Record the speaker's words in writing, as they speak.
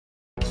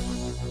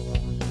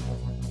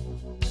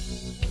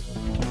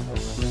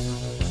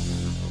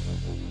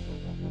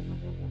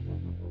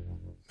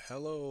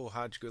Hello,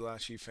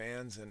 Hodgegoulashi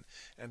fans and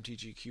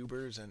MTG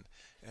cubers and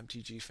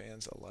MTG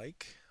fans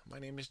alike. My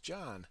name is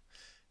John,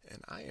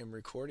 and I am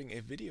recording a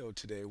video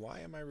today.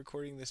 Why am I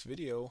recording this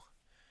video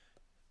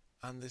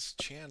on this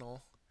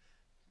channel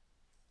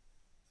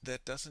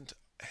that doesn't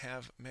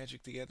have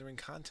Magic the Gathering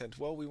content?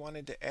 Well, we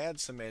wanted to add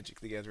some Magic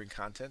the Gathering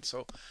content,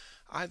 so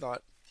I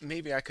thought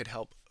maybe I could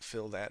help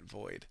fill that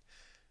void.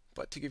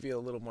 But to give you a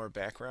little more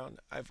background,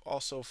 I've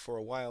also for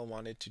a while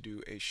wanted to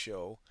do a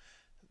show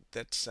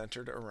that's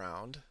centered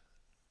around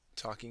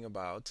talking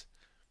about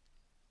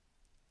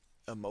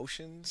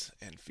emotions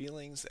and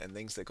feelings and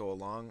things that go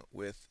along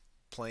with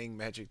playing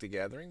Magic the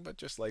Gathering, but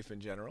just life in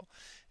general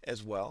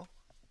as well.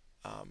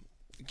 Um,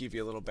 give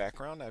you a little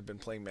background. I've been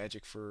playing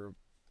Magic for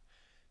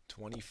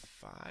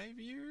 25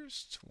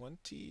 years,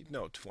 20,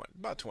 no, 20,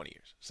 about 20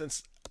 years,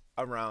 since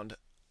around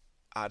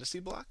Odyssey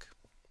block,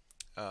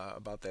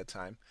 about that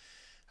time.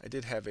 I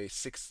did have a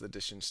 6th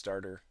edition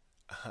starter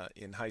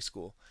in high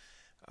school,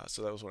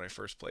 so that was when I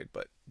first played,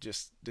 but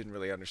just didn't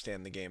really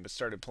understand the game. But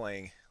started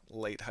playing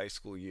late high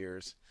school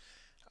years,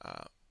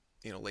 uh,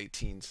 late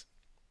teens.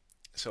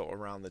 So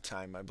around the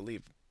time, I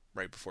believe,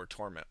 right before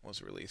Torment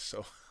was released,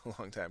 so a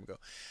long time ago.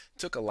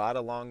 Took a lot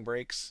of long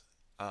breaks.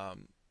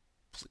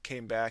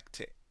 Came back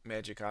to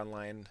Magic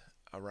Online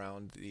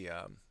around the.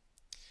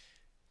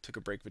 Took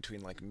a break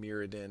between like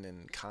Mirrodin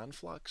and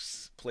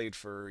Conflux. Played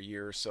for a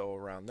year or so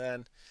around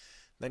then.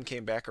 Then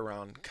came back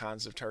around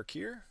Cons of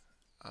Tarkir.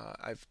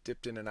 I've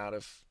dipped in and out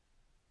of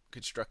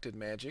constructed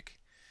Magic.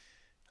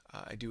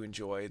 I do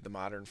enjoy the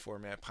modern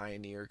format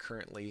Pioneer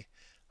currently,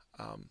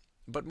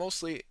 but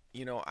mostly,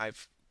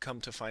 I've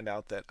come to find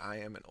out that I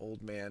am an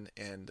old man,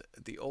 and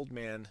the old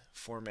man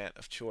format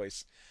of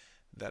choice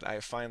that I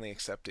have finally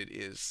accepted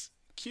is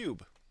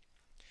Cube.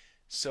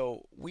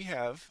 So we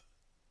have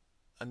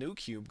a new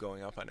Cube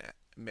going up on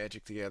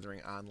Magic the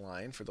Gathering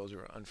Online. For those who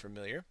are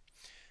unfamiliar,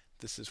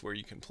 this is where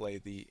you can play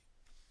the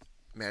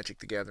Magic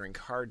the Gathering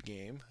card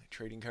game,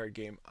 trading card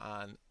game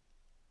on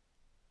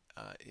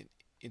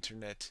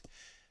internet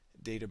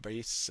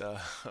database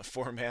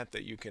format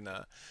that you can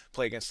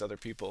play against other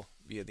people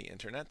via the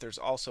internet. There's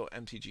also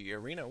MTG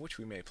Arena, which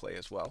we may play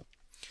as well.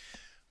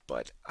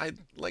 But I'd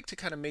like to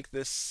kind of make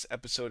this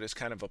episode as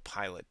kind of a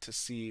pilot to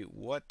see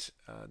what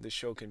this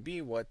show can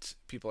be, what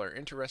people are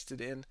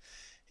interested in,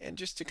 and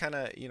just to kind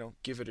of,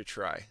 give it a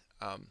try.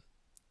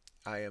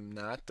 I am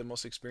not the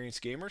most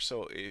experienced gamer,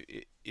 so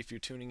if you're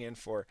tuning in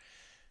for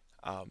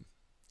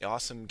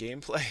awesome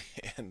gameplay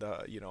and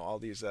all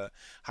these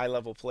high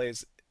level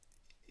plays,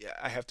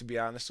 I have to be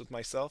honest with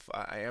myself.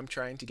 I am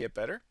trying to get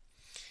better,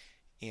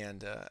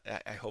 and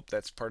I hope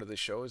that's part of the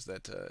show is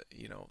that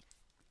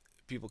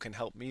people can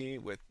help me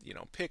with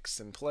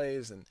picks and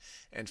plays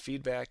and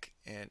feedback,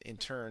 and in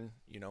turn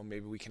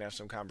maybe we can have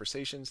some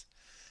conversations,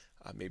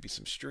 maybe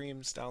some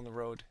streams down the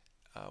road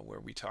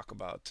where we talk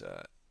about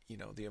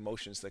the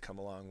emotions that come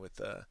along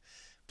with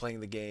playing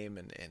the game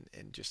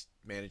and just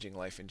managing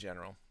life in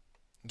general.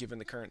 Given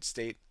the current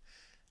state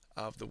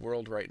of the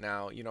world right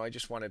now, I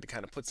just wanted to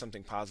kind of put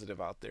something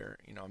positive out there.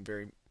 I'm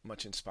very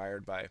much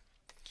inspired by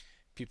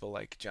people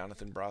like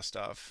Jonathan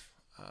Brostoff,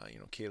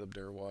 Caleb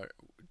Durward,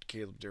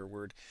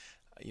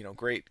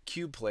 great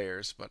cube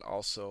players, but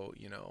also,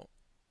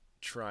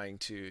 trying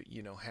to,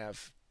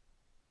 have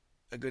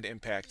a good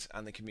impact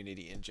on the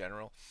community in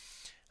general.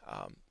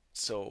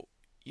 So,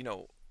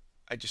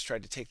 I just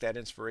tried to take that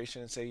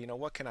inspiration and say,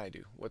 what can I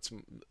do? What's,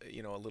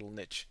 a little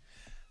niche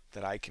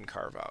that I can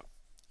carve out.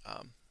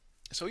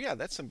 So yeah,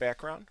 that's some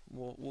background.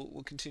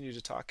 We'll continue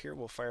to talk here.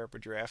 We'll fire up a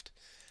draft.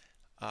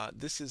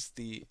 This is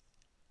the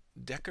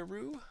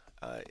Dekaroo.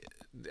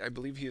 I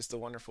believe he is the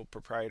wonderful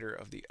proprietor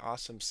of the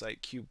awesome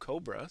site Cube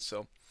Cobra.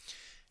 So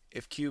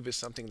if Cube is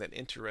something that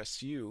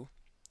interests you,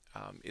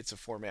 it's a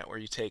format where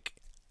you take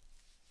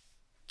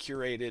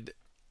curated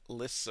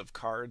lists of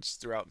cards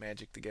throughout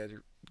Magic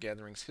the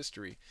Gathering's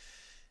history,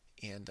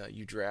 and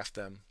you draft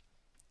them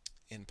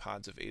in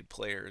pods of 8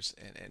 players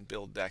and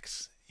build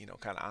decks,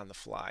 kind of on the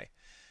fly.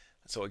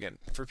 So again,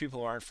 for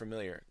people who aren't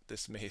familiar,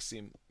 this may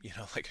seem,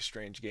 like a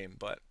strange game,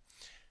 but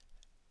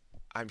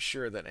I'm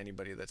sure that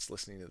anybody that's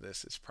listening to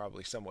this is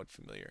probably somewhat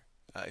familiar.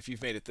 If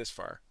you've made it this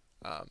far,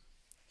 5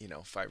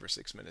 or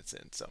 6 minutes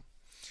in. So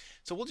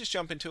we'll just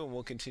jump into it and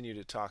we'll continue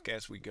to talk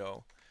as we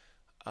go.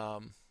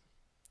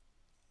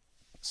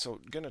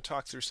 So going to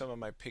talk through some of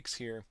my picks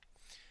here.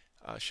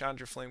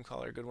 Chandra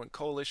Flamecaller, good one.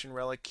 Coalition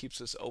Relic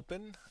keeps us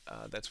open.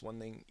 That's one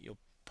thing you'll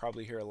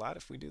probably hear a lot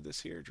if we do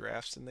this here,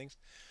 drafts and things.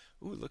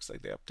 Ooh, it looks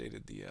like they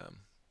updated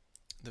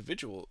the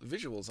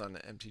visuals on the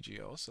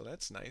MTGO, so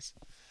that's nice.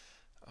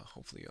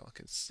 Hopefully y'all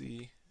can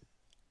see.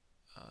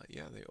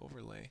 Yeah, they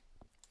overlay.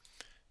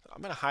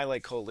 I'm going to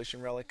highlight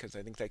Coalition Relic because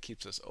I think that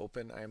keeps us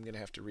open. I am going to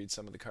have to read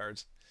some of the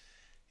cards,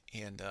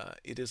 and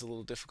it is a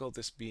little difficult,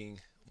 this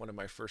being one of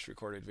my first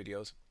recorded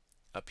videos.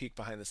 A peek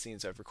behind the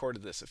scenes, I've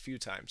recorded this a few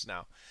times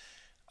now,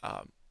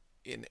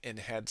 and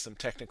had some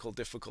technical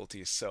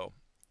difficulties, so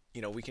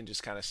we can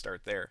just kind of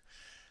start there.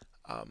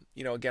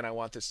 Again, I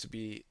want this to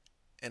be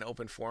an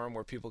open forum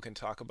where people can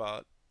talk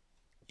about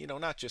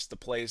not just the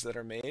plays that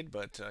are made,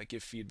 but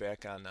give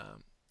feedback on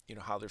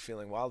how they're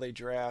feeling while they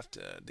draft,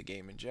 the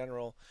game in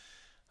general,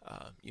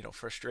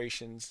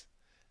 frustrations,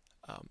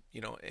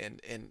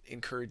 and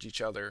encourage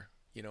each other,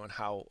 and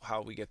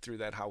how we get through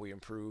that, how we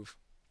improve.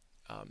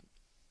 Um,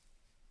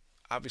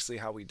 Obviously,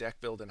 how we deck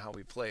build and how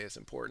we play is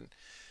important.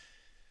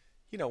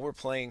 We're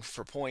playing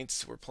for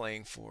points, we're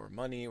playing for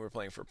money, we're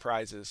playing for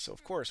prizes. So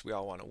of course we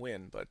all want to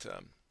win, but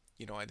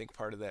I think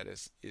part of that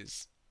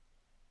is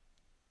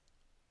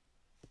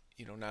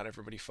not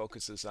everybody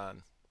focuses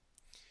on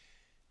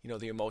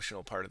the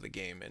emotional part of the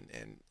game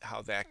and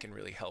how that can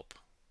really help.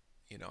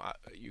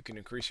 You can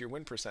increase your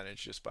win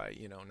percentage just by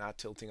not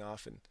tilting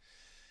off and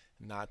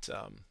not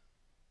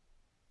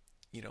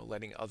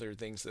letting other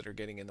things that are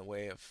getting in the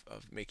way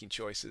of making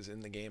choices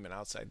in the game and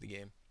outside the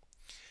game.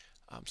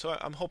 So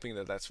I'm hoping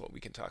that that's what we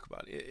can talk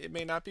about. It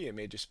may not be. It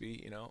may just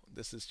be,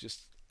 this is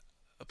just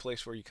a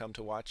place where you come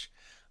to watch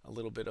a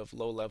little bit of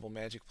low-level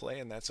Magic play,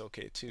 and that's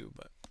okay too.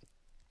 But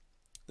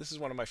this is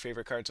one of my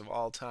favorite cards of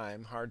all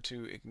time. Hard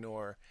to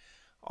ignore.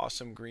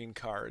 Awesome green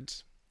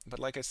cards. But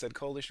like I said,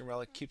 Coalition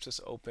Relic keeps us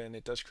open.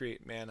 It does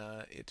create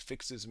mana. It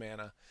fixes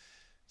mana.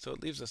 So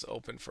it leaves us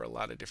open for a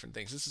lot of different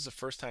things. This is the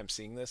first time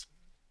seeing this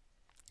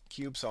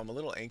cube, so I'm a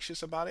little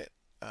anxious about it,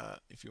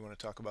 if you want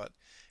to talk about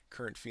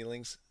current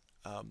feelings.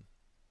 And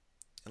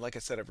like I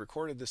said, I've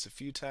recorded this a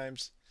few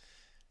times,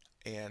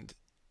 and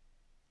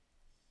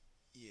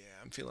yeah,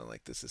 I'm feeling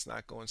like this is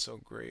not going so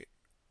great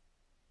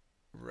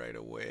right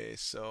away,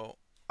 so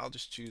I'll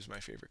just choose my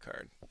favorite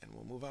card, and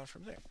we'll move on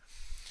from there.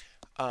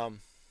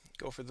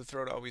 Go for the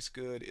Throat, always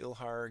good.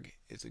 Ilharg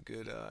is a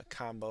good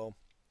combo.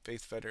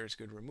 Faith Fetter is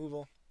good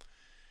removal.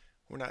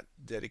 We're not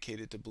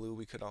dedicated to blue.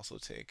 We could also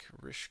take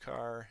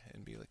Rishkar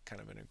and be like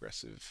kind of an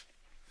aggressive.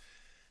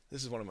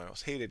 This is one of my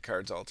most hated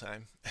cards all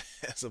time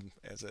as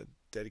a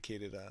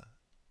dedicated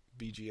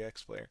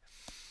BGX player.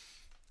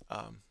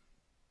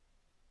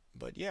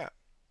 But yeah,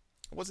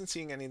 I wasn't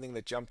seeing anything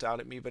that jumped out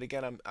at me. But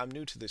again, I'm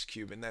new to this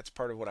cube, and that's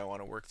part of what I want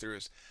to work through.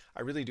 Is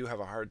I really do have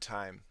a hard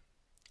time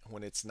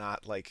when it's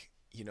not like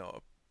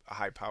a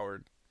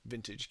high-powered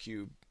vintage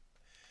cube,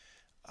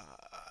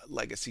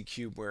 legacy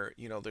cube, where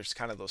there's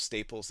kind of those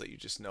staples that you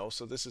just know.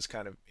 So this is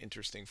kind of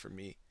interesting for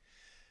me.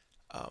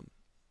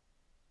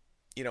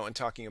 And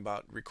talking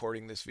about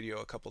recording this video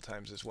a couple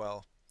times as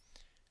well.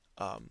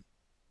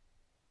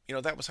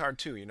 That was hard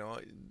too.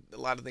 A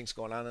lot of things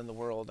going on in the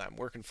world. I'm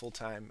working full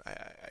time. I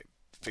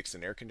fixed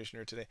an air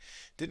conditioner today.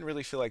 Didn't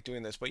really feel like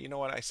doing this, but you know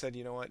what? I said,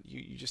 you know what?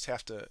 You just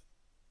have to.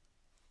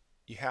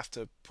 You have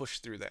to push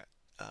through that.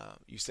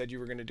 You said you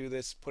were going to do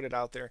this. Put it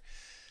out there.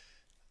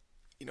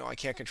 I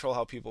can't control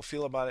how people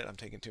feel about it. I'm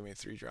taking too many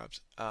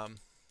 3-drops.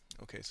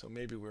 Okay, so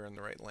maybe we're in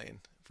the right lane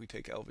if we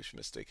take Elvish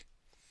Mystic.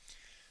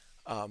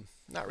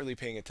 Not really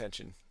paying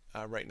attention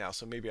right now,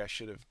 so maybe I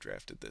should have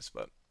drafted this,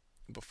 but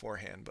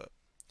beforehand. But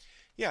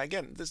yeah,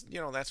 again, this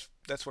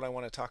that's what I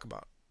want to talk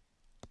about.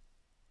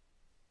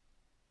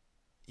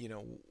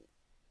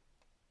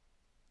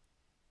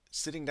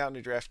 Sitting down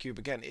to draft cube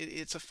again,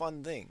 it's a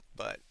fun thing,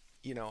 but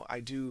I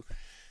do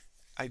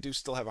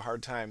still have a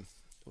hard time.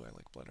 Ooh, I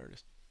like Blood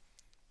Artist.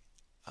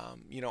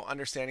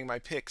 Understanding my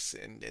picks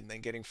and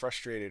then getting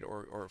frustrated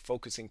or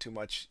focusing too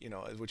much,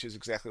 which is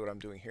exactly what I'm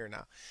doing here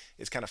now,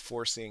 is kind of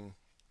forcing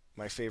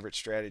my favorite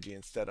strategy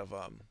instead of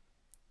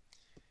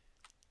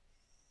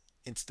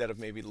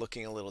maybe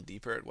looking a little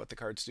deeper at what the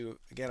cards do.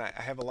 Again,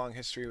 I have a long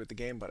history with the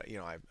game, but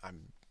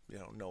I'm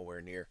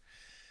nowhere near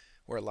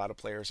where a lot of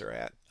players are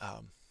at.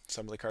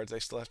 Some of the cards I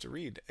still have to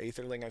read.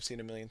 Aetherling I've seen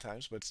a million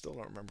times, but still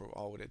don't remember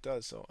all what it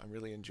does. So I'm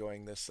really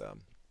enjoying this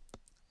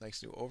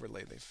nice new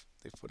overlay they've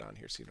put on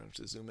here, so you don't have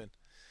to zoom in.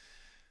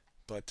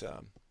 But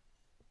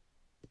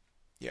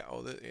yeah,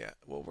 yeah.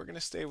 Well, we're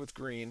gonna stay with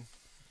green.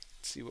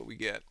 See what we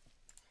get.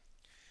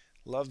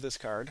 Love this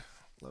card.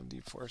 Love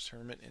Deep Forest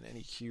Hermit in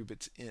any cube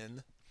it's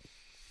in.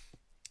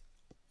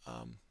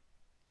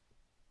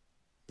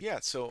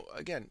 Yeah. So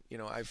again,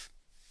 I've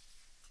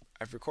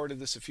recorded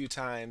this a few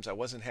times. I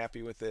wasn't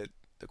happy with it.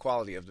 The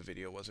quality of the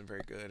video wasn't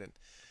very good, and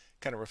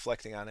kind of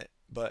reflecting on it.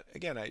 But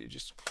again, I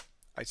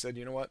said,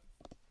 you know what?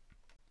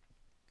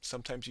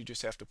 Sometimes you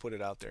just have to put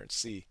it out there and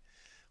see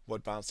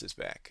what bounces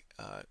back.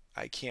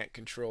 I can't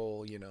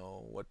control,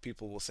 what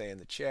people will say in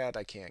the chat.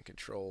 I can't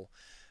control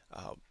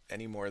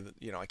any more.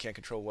 I can't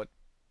control what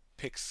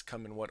picks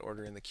come in what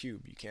order in the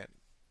cube. You can't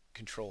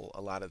control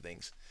a lot of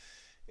things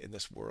in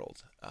this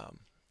world.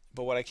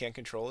 But what I can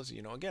control is,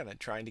 again, I'm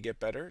trying to get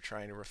better,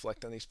 trying to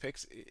reflect on these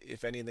picks.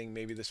 If anything,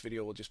 maybe this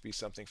video will just be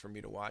something for me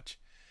to watch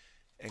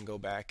and go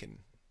back and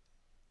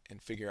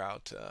figure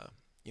out,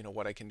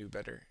 what I can do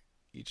better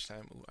each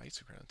time. Ooh,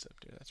 Isochron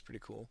Scepter, that's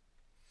pretty cool.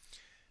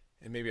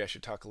 And maybe I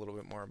should talk a little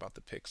bit more about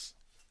the picks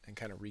and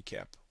kind of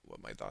recap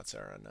what my thoughts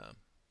are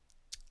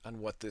on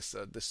what this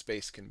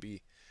space can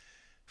be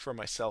for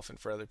myself and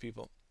for other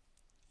people.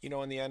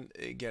 In the end,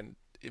 again,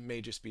 it may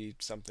just be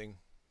something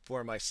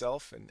for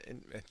myself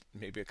and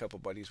maybe a couple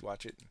buddies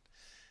watch it,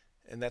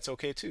 and that's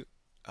okay too.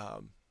 I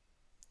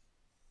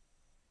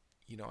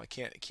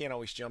can't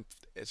always jump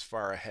as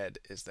far ahead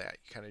as that.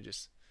 You kind of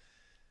just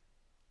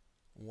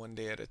one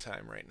day at a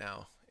time right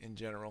now in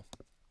general.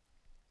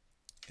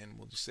 And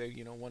we'll just say,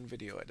 one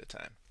video at a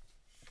time.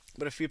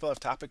 But if people have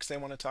topics they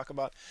want to talk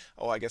about,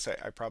 oh, I guess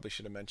I probably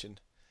should have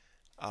mentioned.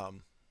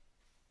 Um,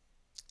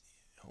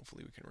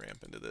 Hopefully we can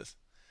ramp into this.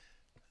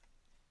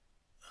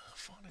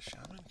 Fauna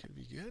Shaman could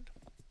be good.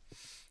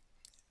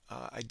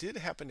 I did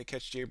happen to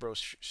catch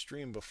J-Bro's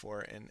stream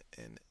before, and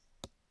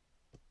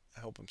I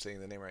hope I'm saying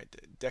the name right.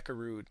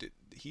 Dekaroo,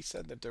 he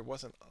said that there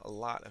wasn't a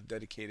lot of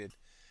dedicated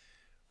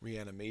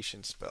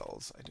reanimation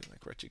spells. I do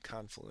like Wretched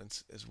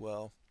Confluence as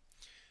well.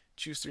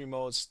 Choose 3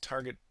 modes.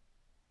 Target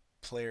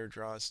player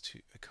draws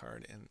a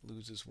card and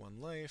loses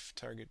 1 life.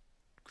 Target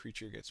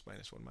creature gets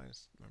 -1, -2,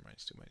 -2.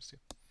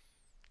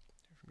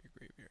 From your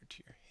graveyard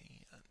to your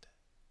hand.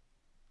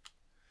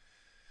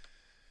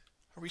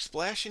 Are we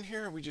splashing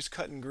here, or are we just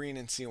cutting green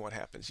and seeing what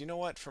happens? You know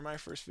what? For my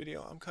first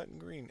video, I'm cutting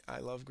green. I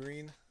love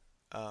green.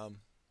 Ooh,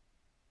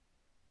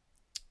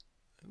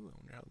 I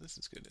wonder how this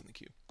is good in the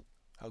cube.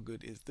 How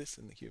good is this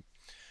in the cube?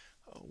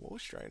 Oh, Woe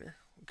Strider.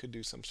 We could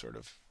do some sort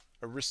of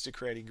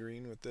aristocratic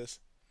green with this.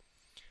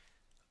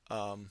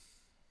 Do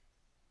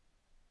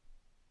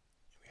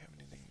we have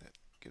anything that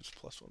gives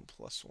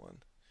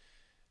 +1/+1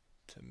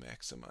 to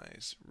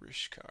maximize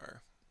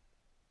Rishkar?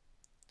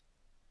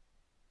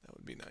 That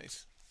would be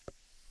nice.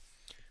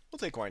 We'll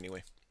take one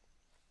anyway.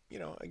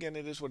 Again,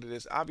 it is what it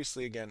is.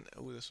 Obviously, again,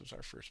 oh, this was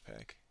our first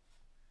pack.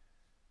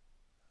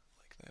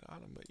 I like that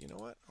Autumn, but you know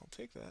what? I'll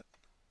take that.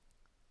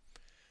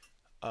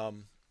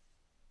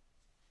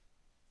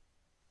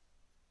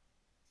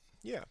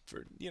 Yeah,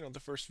 for the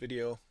first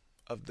video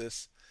of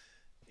this,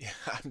 yeah,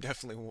 I'm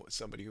definitely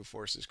somebody who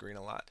forces green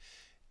a lot.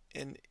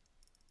 And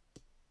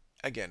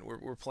again,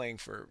 we're playing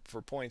for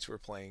points. We're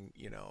playing,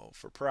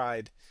 for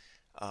pride.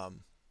 But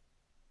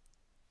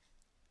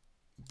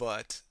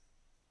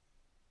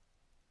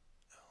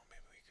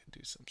maybe we could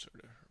do some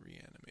sort of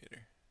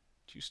reanimator.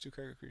 Choose 2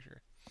 target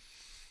creature.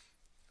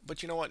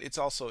 But you know what? It's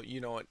also,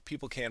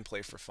 people can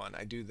play for fun.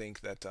 I do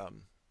think that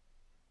on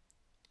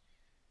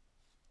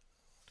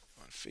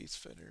face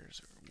fetters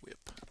or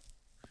whip.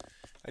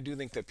 I do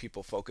think that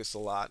people focus a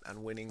lot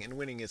on winning, and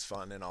winning is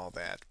fun and all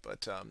that.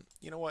 But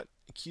you know what?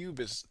 Cube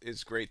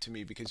is great to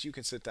me because you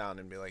can sit down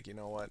and be like, you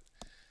know what?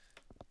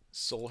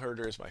 Soul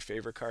Herder is my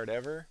favorite card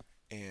ever,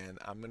 and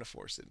I'm going to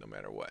force it no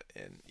matter what.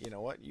 And you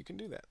know what? You can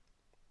do that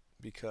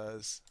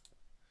because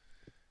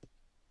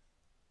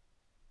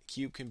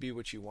Cube can be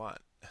what you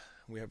want.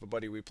 We have a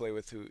buddy we play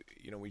with who,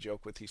 we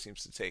joke with. He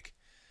seems to take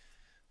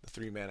the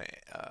 3-mana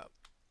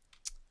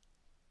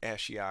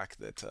Ashiok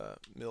that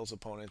mills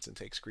opponents and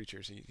takes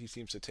creatures. He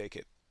seems to take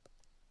it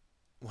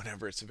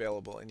whenever it's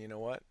available. And you know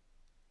what?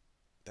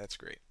 That's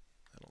great.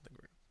 I don't think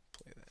we're going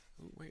to play that.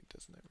 Ooh, wait,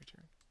 doesn't that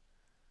return?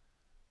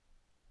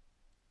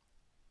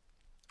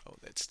 Oh,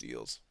 that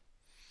steals.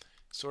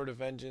 Sword of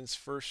Vengeance,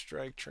 First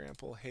Strike,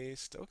 Trample,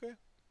 Haste. Okay.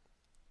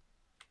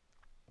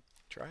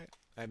 Try it.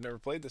 I've never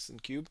played this in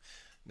Cube.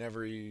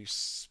 Never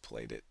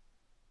played it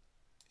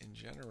in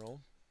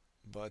general.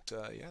 But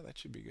yeah, that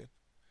should be good.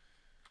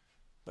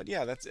 But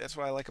yeah, that's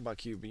what I like about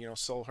Cube.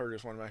 Soul Herder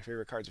is one of my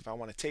favorite cards. If I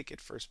want to take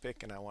it first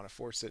pick and I want to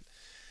force it,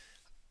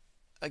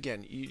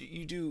 again,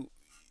 you do.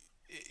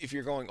 If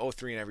you're going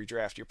 0-3 in every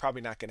draft, you're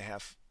probably not going to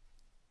have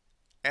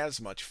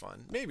as much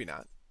fun. Maybe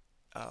not.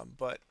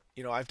 But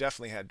I've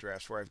definitely had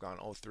drafts where I've gone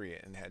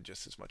 0-3 and had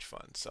just as much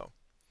fun. So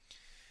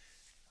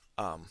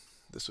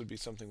this would be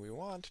something we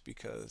want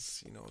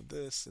because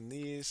this and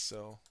these.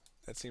 So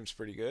that seems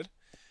pretty good.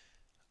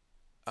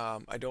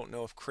 I don't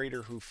know if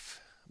Crater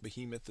Hoof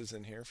Behemoth is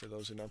in here, for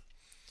those who know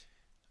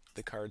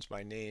the cards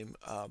by name,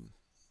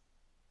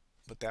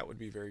 but that would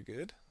be very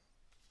good.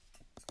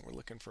 We're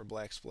looking for a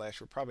Black Splash.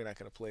 We're probably not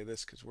going to play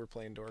this because we're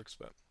playing Dorks,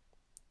 but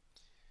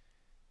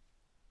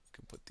we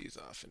can put these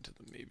off into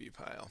the maybe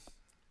pile.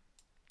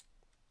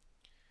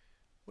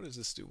 What does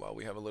this do while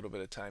we have a little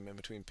bit of time in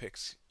between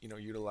picks?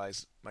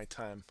 Utilize my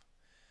time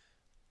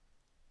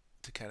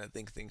to kind of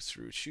think things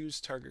through.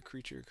 Choose target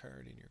creature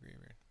card in your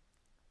graveyard.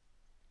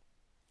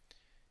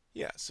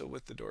 Yeah, so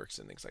with the Dorks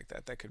and things like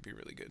that, that could be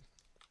really good.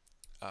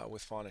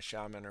 With Fauna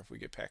Shaman, or if we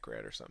get Pack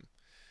Rat or something.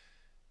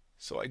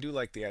 So I do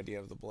like the idea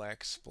of the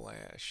Black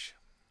Splash.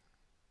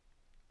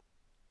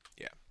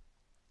 Yeah.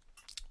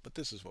 But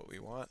this is what we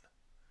want.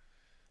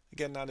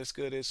 Again, not as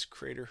good as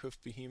Crater Hoof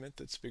Behemoth,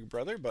 that's Big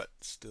Brother, but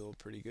still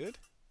pretty good.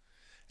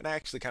 And I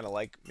actually kind of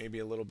like maybe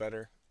a little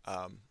better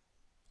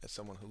as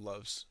someone who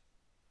loves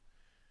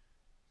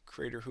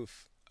Crater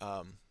Hoof.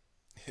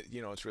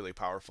 It's really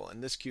powerful.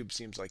 And this cube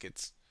seems like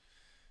it's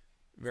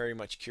very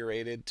much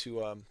curated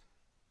to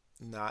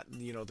not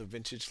the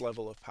vintage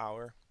level of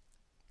power,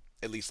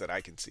 at least that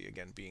I can see,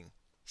 again being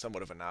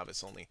somewhat of a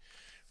novice, only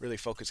really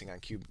focusing on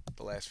cube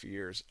the last few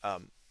years. I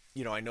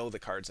know the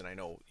cards, and I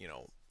know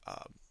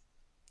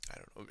I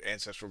don't know,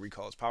 Ancestral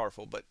Recall is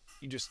powerful, but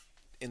you just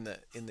in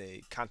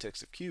the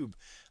context of cube,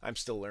 I'm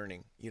still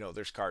learning.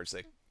 There's cards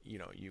that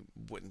you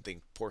wouldn't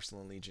think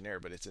Porcelain Legionnaire,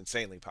 but it's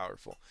insanely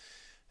powerful.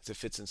 It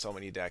fits in so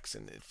many decks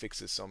and it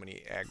fixes so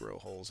many aggro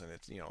holes, and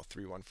it's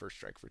 3/1 first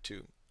strike for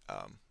 2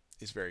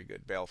 is very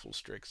good. Baleful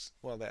Strix,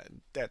 well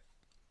that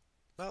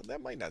well,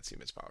 that might not seem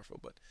as powerful,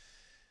 but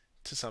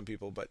to some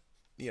people, but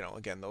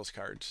again, those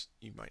cards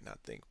you might not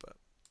think, but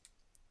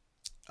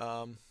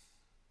um,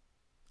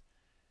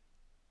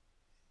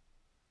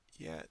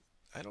 yeah,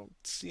 I don't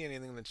see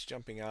anything that's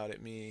jumping out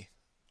at me.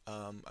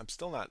 I'm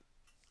still not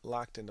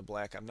locked into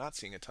black. I'm not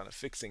seeing a ton of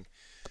fixing,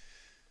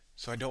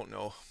 so I don't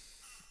know.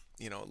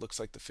 It looks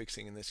like the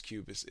fixing in this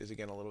cube is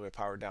again a little bit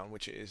powered down,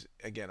 which is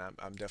again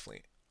I'm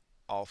definitely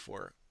all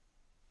for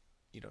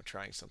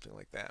trying something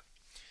like that.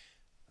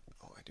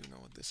 Oh, I do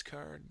know this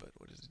card, but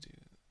what does it do?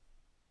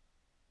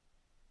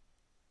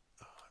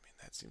 Oh, I mean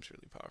that seems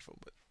really powerful,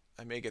 but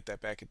I may get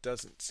that back. It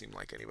doesn't seem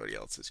like anybody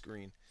else is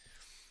green.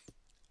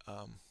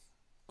 Um,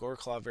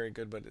 Goreclaw very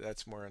good, but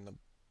that's more in the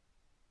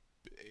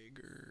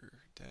bigger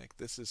deck.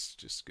 This is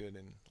just good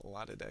in a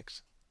lot of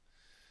decks.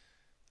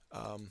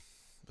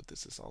 But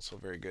this is also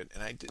very good.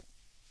 And I did,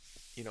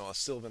 a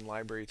Sylvan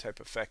Library type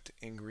effect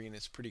in green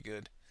is pretty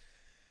good.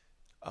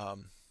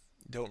 Um,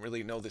 don't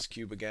really know this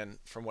cube again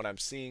from what I'm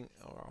seeing.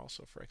 Oh,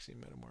 also Phyrexian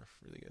Metamorph,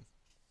 really good.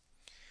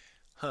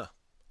 Huh.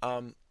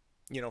 Um,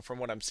 from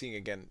what I'm seeing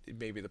again,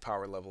 maybe the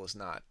power level is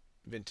not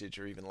vintage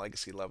or even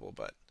legacy level,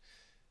 but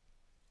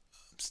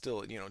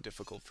still,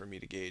 difficult for me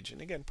to gauge.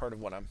 And again, part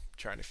of what I'm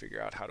trying to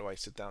figure out, how do I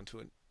sit down to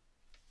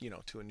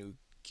a new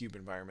cube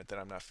environment that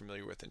I'm not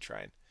familiar with and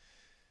try and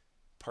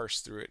parse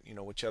through it,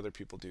 which other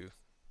people do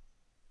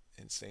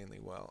insanely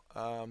well.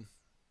 I'll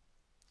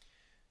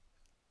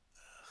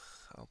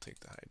take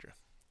the Hydra.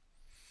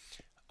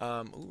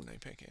 Ooh,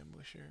 Nightpack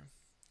Ambusher.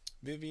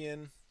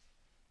 Vivian.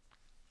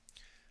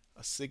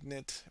 A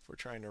Signet, if we're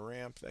trying to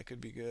ramp, that could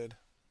be good.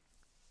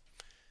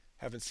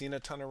 Haven't seen a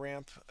ton of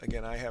ramp.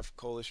 Again, I have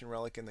Coalition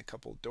Relic and the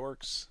couple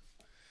Dorks.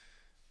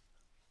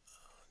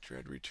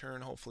 Dread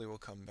Return hopefully will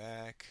come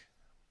back.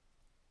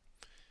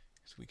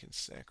 So we can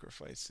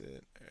sacrifice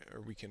it,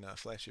 or we can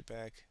flash it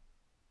back.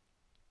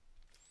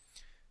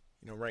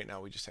 Right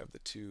now we just have the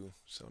two,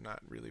 so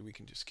not really. We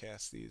can just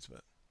cast these,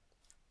 but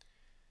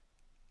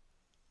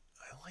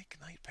I like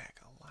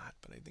Nightpack a lot,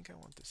 but I think I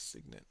want the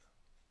Signet.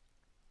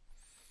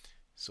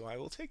 So I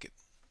will take it.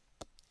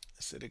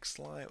 Acidic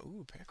Slime.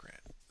 Ooh,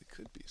 Packrat. It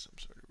could be some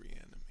sort of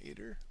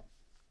reanimator.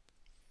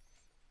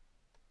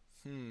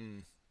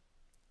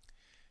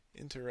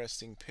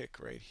 Interesting pick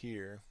right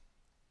here.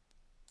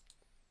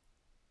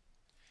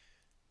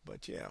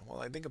 But yeah,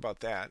 well, I think about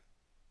that.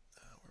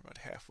 We're about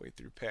halfway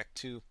through pack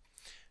 2.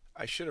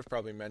 I should have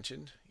probably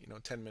mentioned,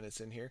 10 minutes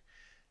in here.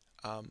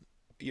 I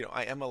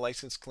am a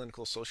licensed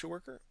clinical social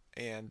worker,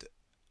 and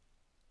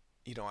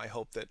I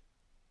hope that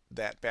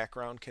that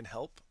background can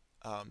help.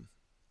 I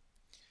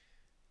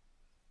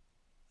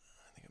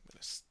think I'm going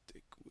to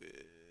stick with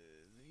the.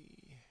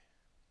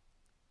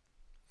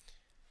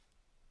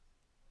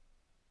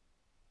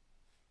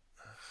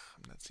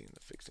 I'm not seeing the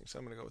fixing, so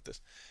I'm going to go with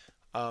this.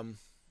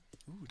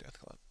 Ooh, Death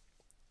Club.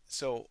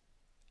 So,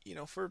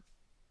 for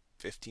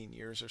 15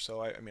 years or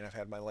so, I mean, I've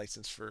had my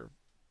license for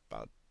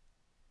about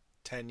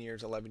 10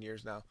 years, 11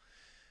 years now.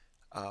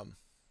 Um,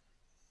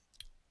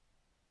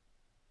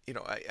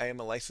 I am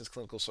a licensed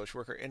clinical social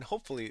worker, and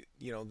hopefully,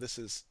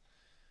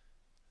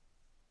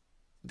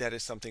 that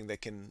is something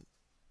that can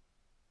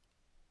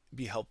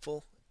be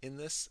helpful in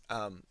this,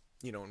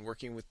 in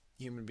working with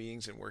human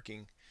beings and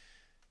working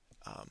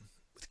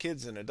with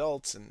kids and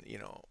adults and,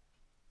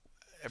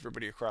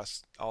 everybody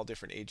across all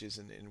different ages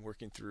and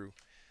working through,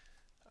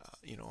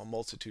 a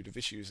multitude of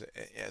issues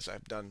as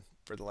I've done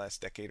for the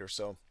last decade or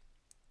so.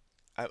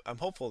 I'm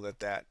hopeful that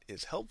that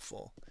is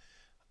helpful.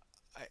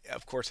 I,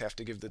 of course, have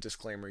to give the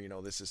disclaimer,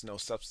 this is no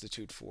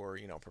substitute for,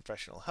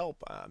 professional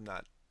help. I'm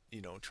not,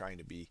 trying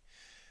to be,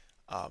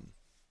 um,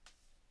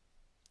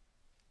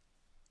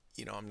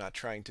 I'm not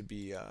trying to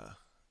be a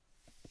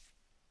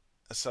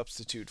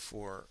substitute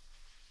for,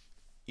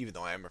 even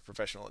though I am a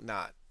professional,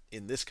 not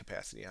in this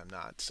capacity, I'm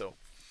not. So,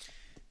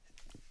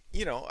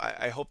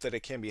 I hope that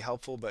it can be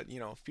helpful, but,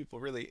 if people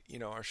really,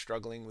 are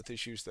struggling with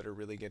issues that are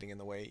really getting in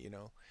the way,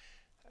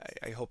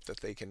 I hope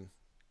that they can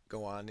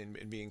go on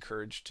and be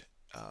encouraged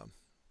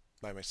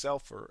by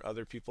myself or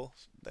other people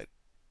that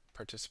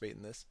participate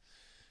in this,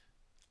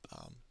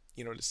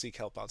 to seek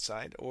help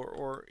outside,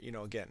 or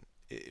again,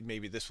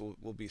 maybe this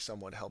will be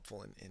somewhat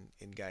helpful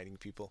in guiding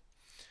people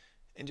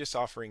and just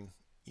offering,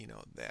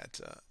 that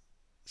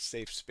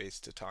safe space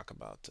to talk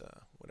about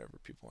whatever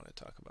people want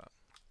to talk about.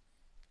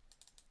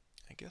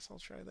 I guess I'll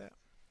try that.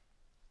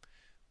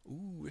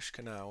 Ooh,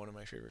 Ishkana, one of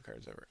my favorite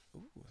cards ever.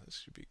 Ooh, this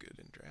should be good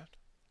in draft.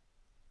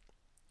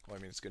 Well, I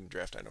mean, it's good in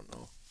draft, I don't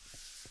know.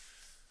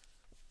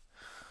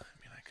 I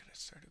mean, I could have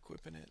started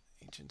equipping it.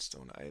 Ancient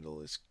Stone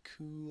Idol is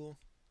cool.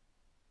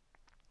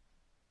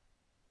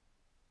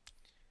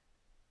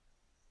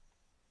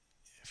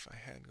 If I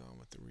had gone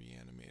with the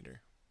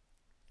Reanimator.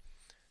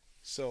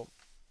 So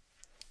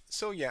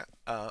yeah,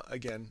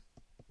 again,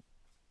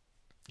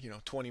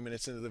 20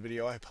 minutes into the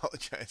video, I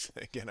apologize.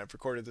 Again, I've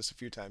recorded this a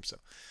few times, so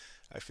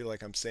I feel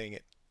like I'm saying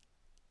it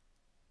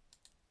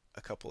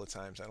a couple of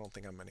times. I don't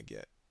think I'm going to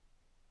get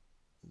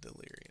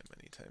Delirium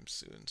anytime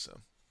soon, so.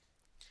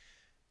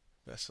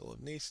 Vessel of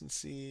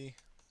Nascency.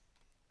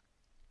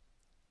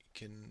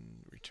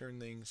 can return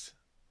things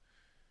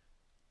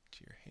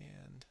to your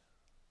hand.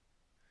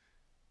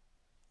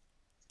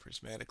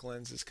 Prismatic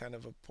lens is kind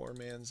of a poor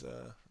man's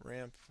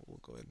ramp. We'll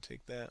go ahead and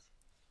take that.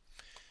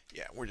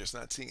 Yeah, we're just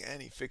not seeing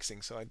any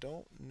fixing, so I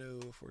don't know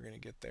if we're going to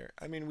get there.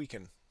 I mean, we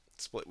can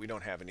split. We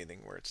don't have anything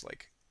where it's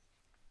like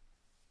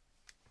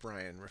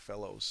Brian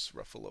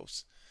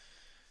Ruffalos,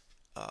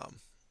 um,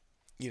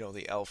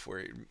 the elf where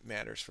it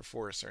matters for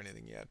forests or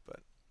anything yet, but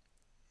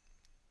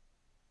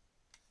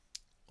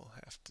we'll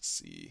have to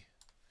see.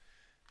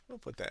 We'll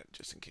put that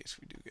just in case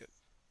we do get.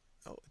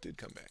 Oh, it did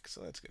come back,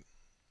 so that's good.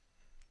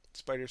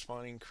 Spider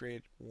spawning,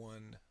 create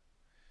one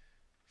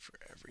for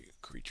every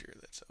creature.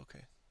 That's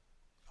okay.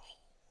 Oh,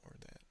 or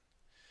that.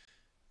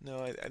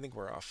 No, I think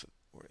we're off.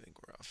 I think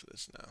we're off of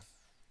this now.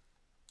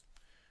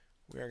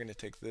 We are going to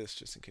take this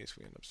just in case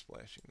we end up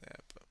splashing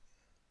that. But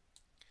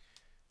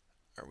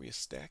are we a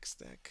stack?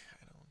 I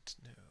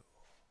don't know.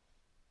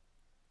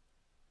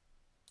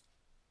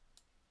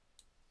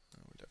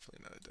 Oh, we're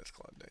definitely not a Death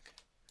Cloud deck.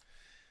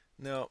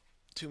 No,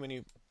 too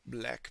many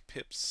black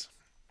pips,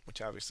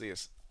 which obviously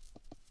is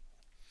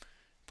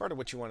part of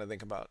what you want to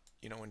think about,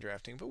 when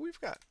drafting. But we've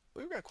got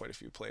quite a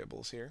few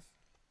playables here,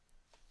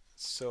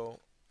 so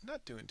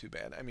not doing too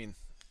bad. I mean,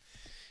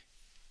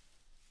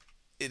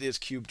 it is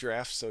cube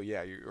draft, so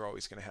yeah, you're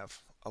always going to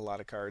have a lot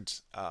of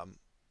cards.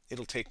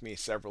 It'll take me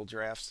several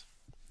drafts,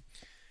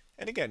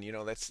 and again,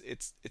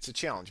 it's a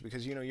challenge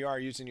because you are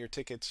using your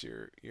tickets,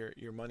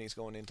 your money's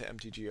going into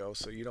MTGO,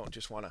 so you don't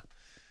just want to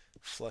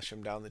flush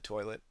them down the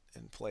toilet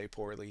and play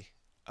poorly.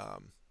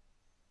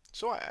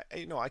 So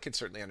I can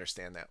certainly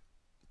understand that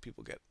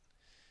people get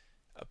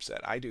upset.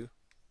 I do.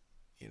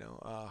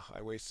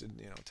 I wasted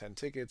 10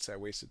 tickets. I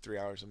wasted 3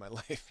 hours of my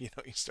life. You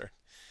start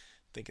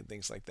thinking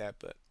things like that,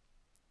 but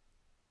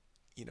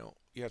you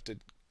have to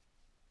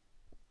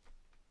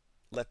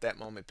let that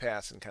moment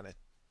pass and kind of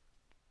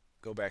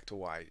go back to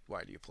why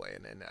do you play?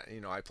 And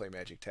I play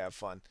Magic to have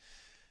fun,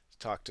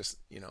 talk to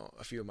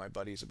a few of my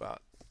buddies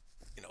about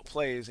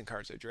plays and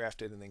cards I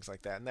drafted and things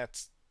like that, and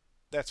that's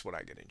what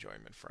I get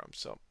enjoyment from.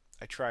 So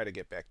I try to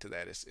get back to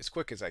that as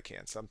quick as I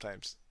can.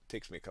 Sometimes it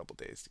takes me a couple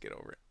days to get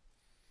over it.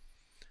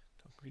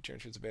 Don't creature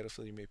enters the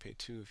battlefield, you may pay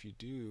 2. If you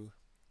do,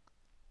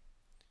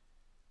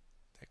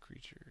 that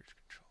creature's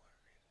controller.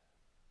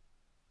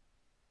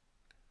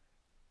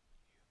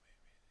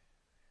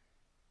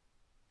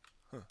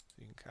 Huh,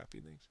 you can copy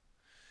things.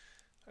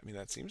 I mean,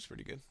 that seems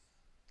pretty good.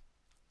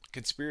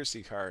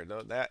 Conspiracy card,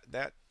 though,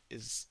 that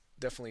is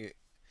definitely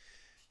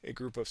a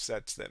group of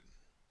sets that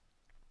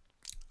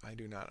I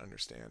do not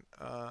understand.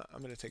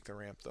 I'm going to take the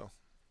ramp, though.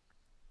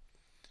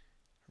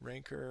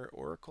 Rancor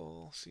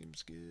Oracle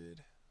seems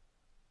good.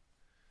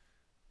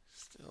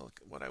 Still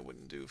what I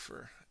wouldn't do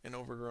for an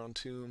overgrown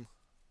tomb.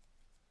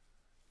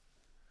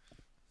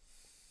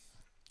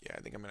 Yeah,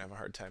 I think I'm going to have a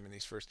hard time in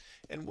these first.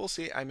 And we'll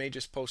see. I may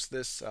just post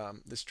this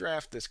this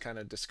draft, this kind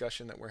of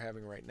discussion that we're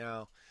having right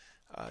now.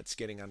 It's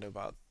getting under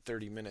about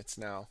 30 minutes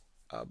now.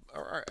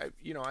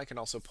 I can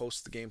also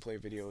post the gameplay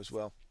video as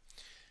well.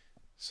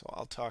 So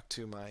I'll talk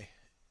to my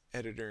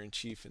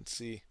editor-in-chief and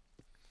see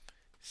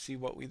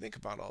what we think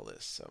about all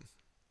this. So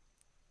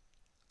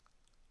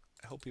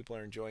I hope people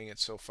are enjoying it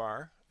so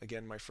far.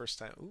 Again, my first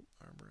time. Ooh,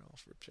 Arbor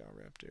Elf, Ripjaw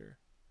Raptor.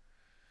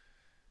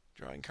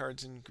 Drawing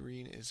cards in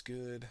green is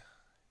good.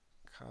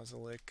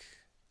 Kozilek.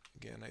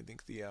 Again, I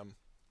think the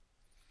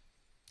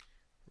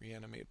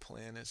reanimate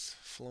plan has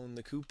flown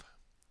the coop.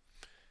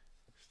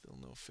 Still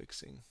no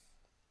fixing.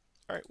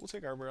 Alright, we'll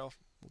take Arbor Elf.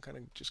 We'll kind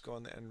of just go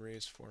on the end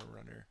raise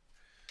Forerunner.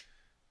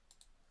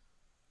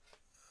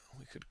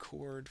 We could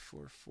Cord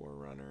for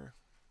Forerunner.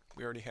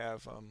 We already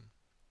have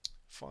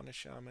Fauna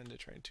Shaman to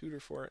try and tutor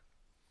for it.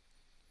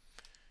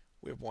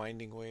 We have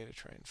Winding Way to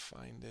try and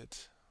find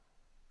it.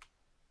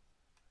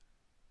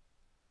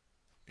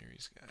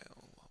 Mary's Guile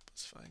will help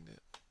us find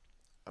it.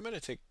 I'm going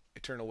to take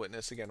Eternal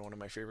Witness, again, one of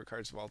my favorite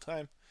cards of all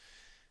time,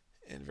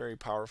 and very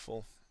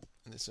powerful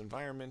in this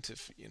environment.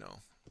 If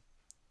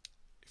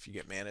you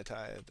get Mana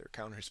Tithe or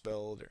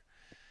Counterspelled or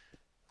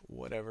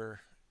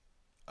whatever,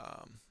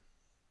 I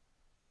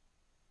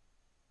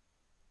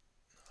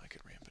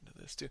could ramp into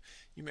this too.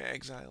 You may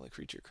exile a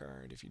creature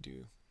card if you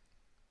do.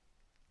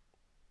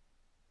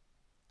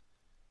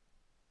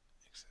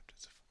 Except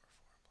it's a 4/4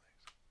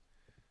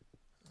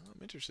 place.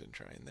 I'm interested in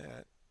trying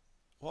that.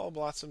 Wall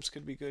Blossoms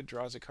could be good.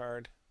 Draws a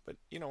card. But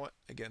you know what?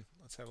 Again,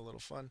 let's have a little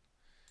fun.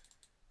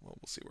 Well,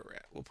 we'll see where we're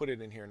at. We'll put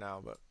it in here now,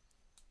 but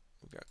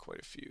we've got quite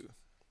a few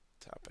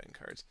top-end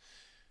cards.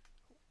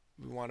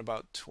 We want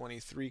about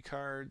 23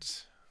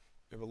 cards.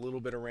 We have a little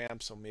bit of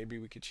ramp, so maybe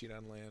we could cheat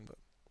on land, but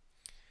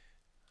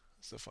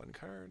it's a fun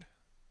card.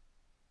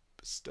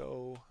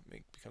 Bestow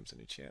becomes an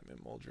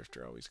enchantment. Mold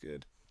Drifter, always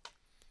good.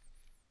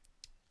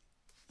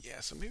 Yeah,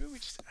 so maybe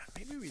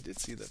we did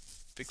see the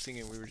fixing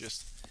and we were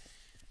just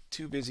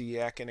too busy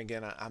yakking.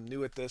 Again, I'm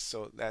new at this,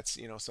 so that's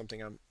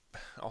something I'm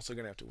also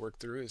going to have to work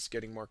through, is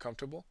getting more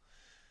comfortable.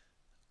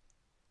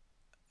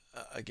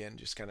 Again,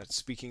 just kind of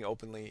speaking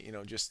openly,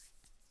 just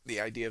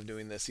the idea of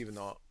doing this, even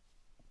though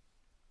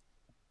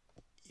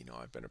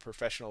I've been a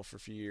professional for a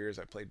few years.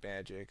 I played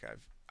Magic.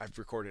 I've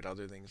recorded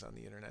other things on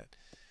the internet.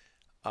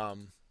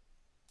 Um,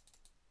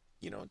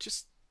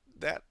 just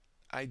that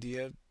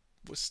idea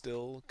was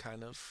still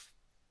kind of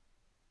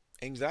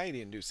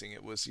anxiety inducing.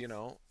 It was, it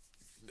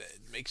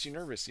makes you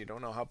nervous. You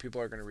don't know how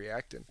people are going to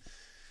react. And,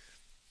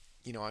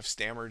 I've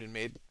stammered and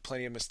made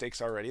plenty of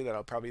mistakes already that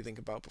I'll probably think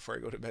about before I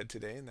go to bed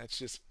today. And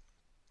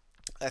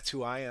that's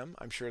who I am.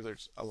 I'm sure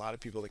there's a lot of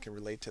people that can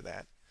relate to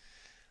that.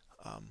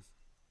 Um,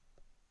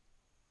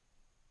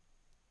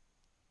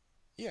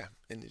 yeah.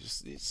 And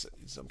it's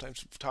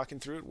sometimes talking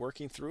through it,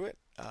 working through it.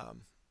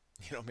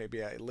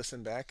 Maybe I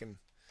listen back and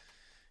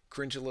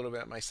cringe a little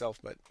bit at myself,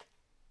 but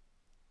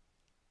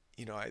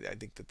I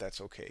think that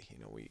that's okay.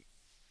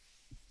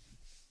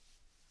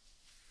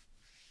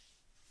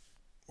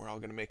 We're all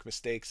going to make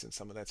mistakes, and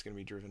some of that's going to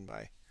be driven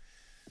by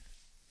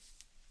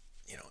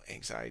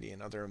anxiety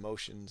and other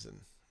emotions.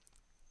 And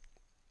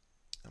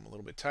I'm a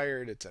little bit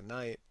tired. It's at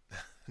night.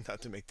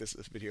 Not to make this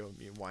video of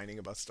me whining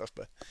about stuff,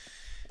 but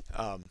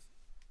um,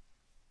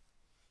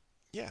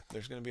 yeah,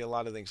 there's going to be a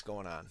lot of things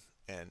going on,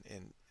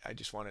 and I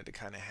just wanted to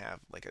kind of have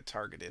like a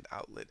targeted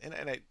outlet. And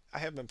I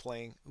have been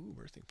playing. Ooh,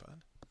 birthing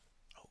pod.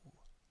 Oh,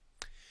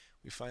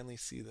 we finally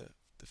see the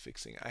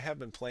fixing. I have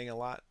been playing a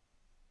lot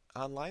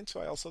online, so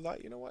I also thought,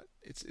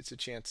 it's a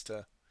chance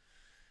to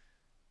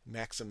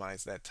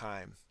maximize that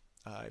time.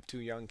 I have two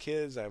young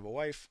kids. I have a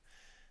wife.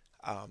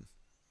 Um,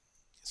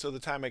 so the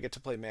time I get to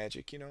play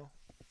Magic,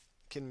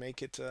 can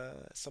make it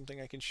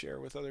something I can share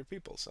with other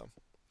people. So,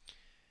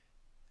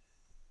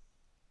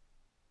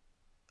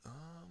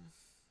 um,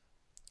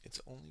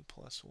 it's only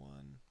 +1.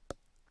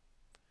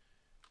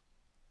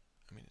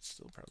 I mean, it's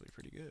still probably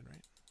pretty good,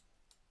 right?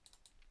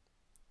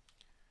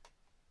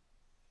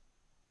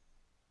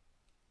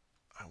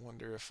 I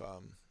wonder if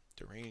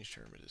Deranged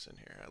Hermit is in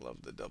here. I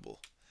love the double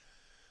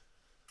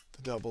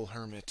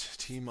Hermit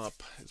team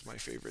up is my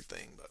favorite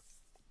thing. But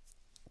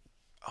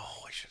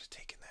oh, I should have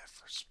taken that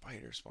for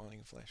Spider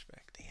spawning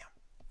flashback.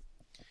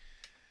 Damn.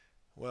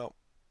 Well,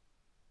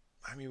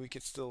 I mean, we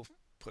could still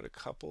put a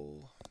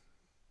couple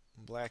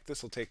black.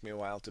 This will take me a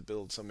while to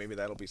build, so maybe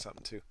that'll be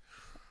something too.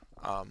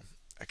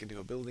 I can do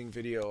a building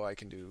video. I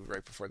can do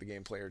right before the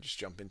gameplay, or just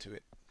jump into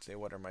it, say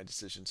what are my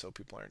decisions, so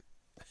people aren't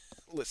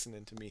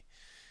listening to me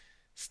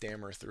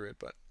stammer through it.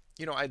 But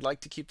I'd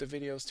like to keep the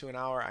videos to an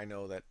hour. I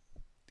know that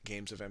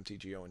games of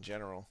MTGO in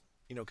general,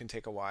 can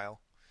take a while.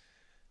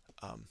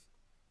 Um,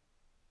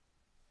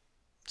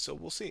 so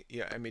we'll see.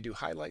 Yeah, I may do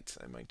highlights.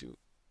 I might do,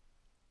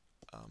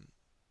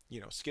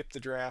 skip the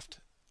draft.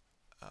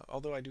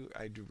 Although I do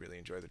really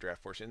enjoy the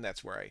draft portion, and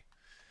that's where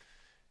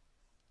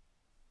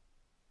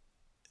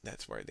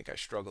I think I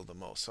struggle the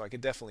most. So I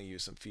could definitely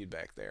use some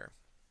feedback there.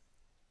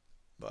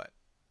 But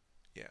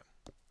yeah.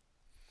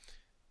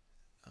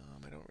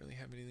 I don't really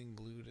have anything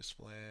blue to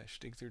splash.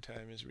 Dig through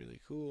time is really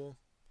cool.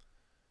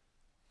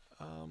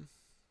 Um,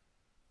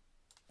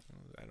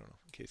 I don't know,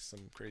 in case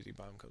some crazy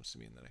bomb comes to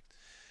me in the next.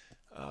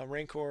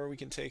 Rancor we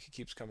can take. It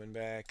keeps coming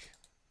back.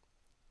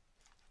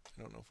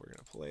 I don't know if we're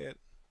going to play it.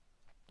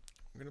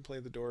 We're going to play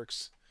the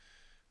dorks.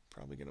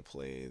 Probably going to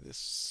play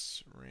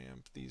this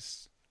ramp,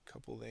 these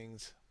couple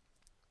things.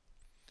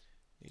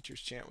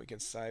 Nature's Chant we can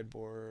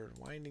sideboard.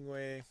 Winding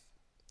Way.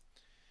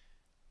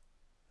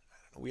 I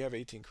don't know. We have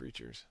 18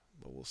 creatures,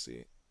 but we'll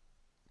see.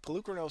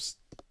 Pelucranos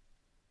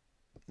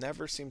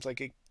never seems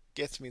like it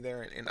gets me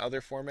there in other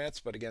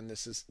formats, but again,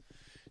 this is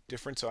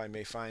different, so I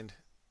may find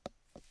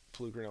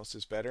Pelucranos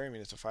is better. I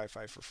mean, it's a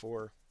 5/5 for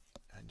 4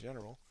 in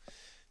general.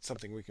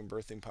 Something we can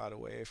birthing pot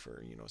away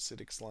for,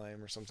 acidic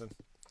slime or something.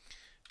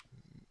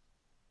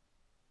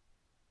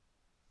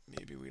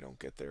 Maybe we don't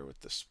get there with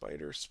the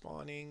spider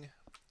spawning.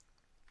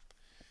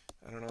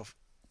 I don't know if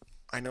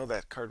I know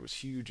that card was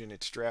huge in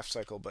its draft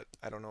cycle, but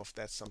I don't know if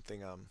that's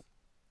something.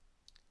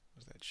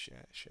 Was that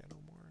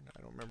Shadowmoor? No,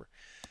 I don't remember.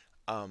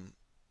 I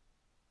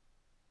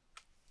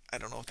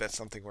don't know if that's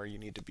something where you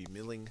need to be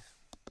milling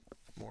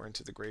more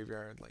into the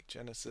graveyard like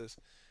Genesis.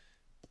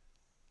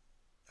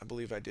 I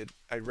believe I did.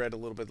 I read a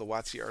little bit of the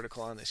WotC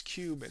article on this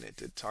cube, and it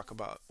did talk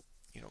about,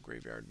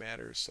 graveyard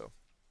matters, so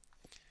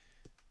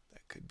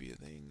that could be a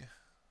thing.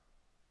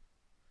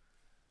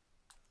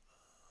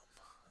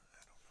 I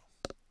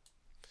don't know.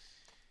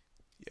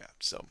 Yeah,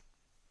 so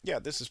yeah,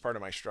 this is part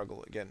of my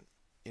struggle again.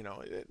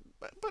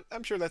 But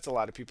I'm sure that's a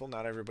lot of people.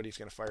 Not everybody's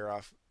going to fire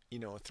off, a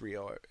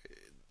 3-0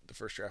 the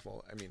first draft.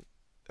 Well, I mean,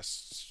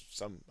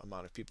 some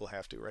amount of people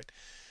have to, right?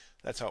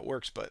 That's how it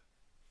works. But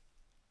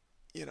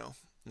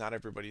not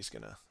everybody's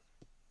gonna.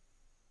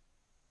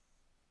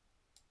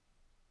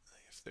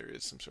 If there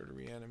is some sort of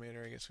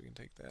reanimator, I guess we can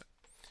take that.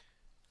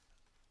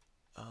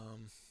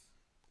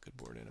 Good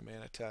board and a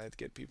mana tithe.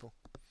 Get people.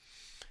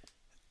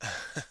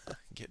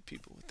 Get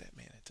people with that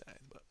mana tithe.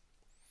 But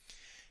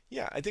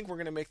yeah, I think we're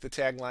gonna make the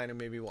tagline, and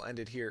maybe we'll end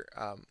it here.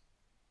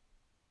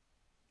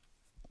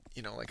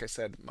 Like I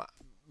said,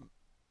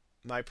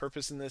 my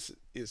purpose in this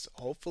is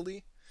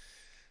hopefully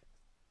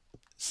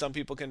some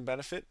people can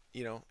benefit,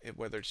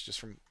 whether it's just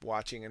from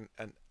watching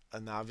a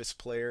novice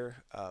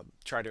player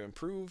try to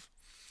improve,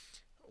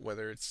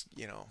 whether it's,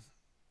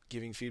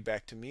 giving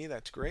feedback to me,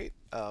 that's great.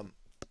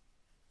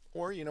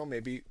 Or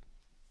maybe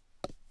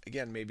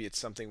again, maybe it's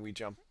something we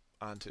jump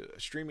onto a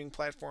streaming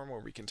platform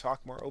where we can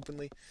talk more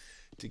openly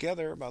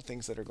together about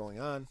things that are going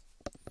on.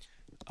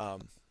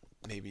 Um,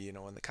 Maybe in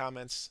the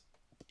comments,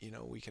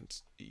 we can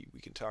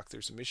talk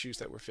through some issues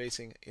that we're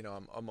facing.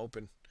 I'm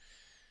open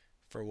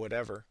for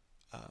whatever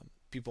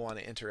people want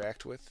to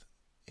interact with,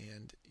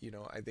 and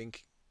I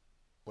think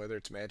whether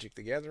it's Magic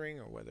the Gathering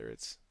or whether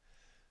it's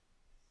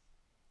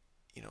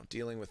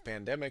dealing with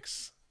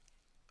pandemics,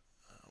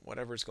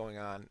 whatever's going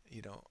on,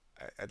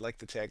 I'd like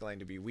the tagline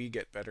to be "We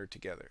get better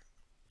together."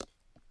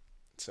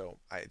 So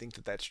I think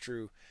that that's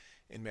true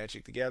in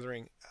Magic the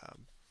Gathering.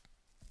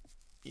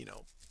 You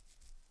know,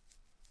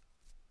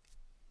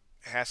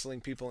 Hassling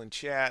people in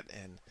chat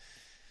and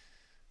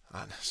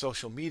on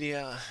social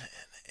media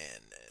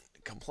and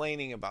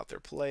complaining about their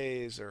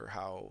plays or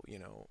how the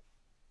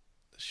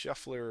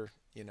shuffler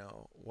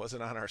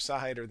wasn't on our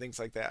side or things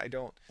like that. I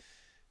don't.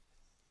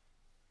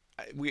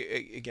 We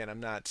again,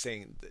 I'm not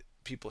saying that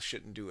people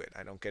shouldn't do it.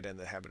 I don't get in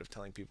the habit of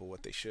telling people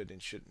what they should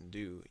and shouldn't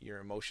do. Your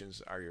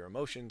emotions are your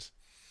emotions,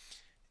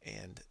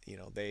 and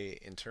they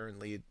in turn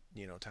lead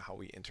to how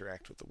we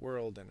interact with the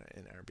world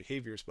and our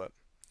behaviors. But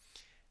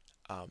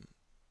um,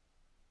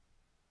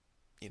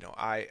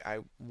 I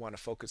want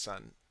to focus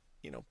on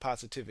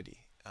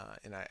positivity,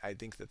 and I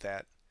think that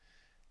that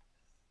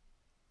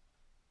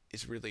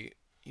is really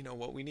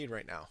what we need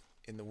right now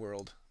in the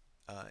world,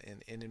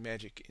 and in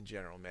Magic in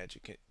general.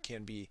 Magic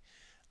can be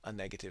a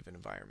negative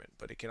environment,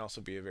 but it can also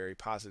be a very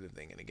positive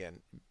thing. And again,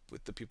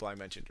 with the people I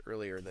mentioned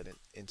earlier that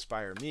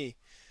inspire me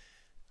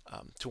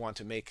to want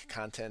to make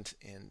content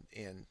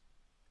and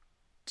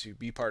to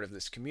be part of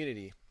this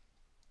community,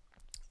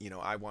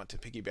 I want to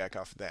piggyback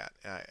off of that.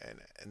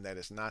 And that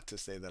is not to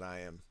say that I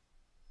am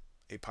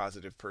a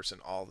positive person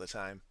all the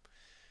time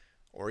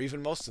or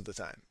even most of the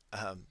time.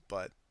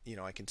 But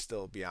I can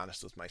still be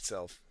honest with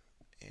myself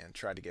and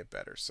try to get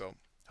better. So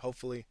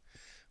hopefully,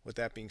 with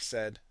that being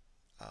said,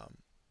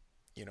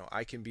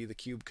 I can be the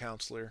cube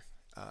counselor,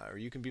 or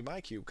you can be my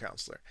cube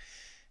counselor,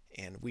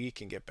 and we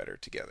can get better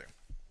together.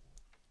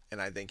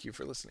 And I thank you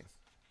for listening.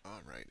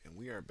 All right, and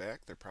we are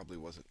back. There probably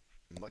wasn't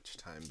much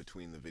time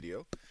between the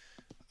video,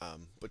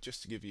 but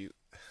just to give you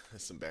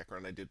some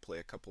background, I did play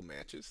a couple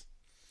matches.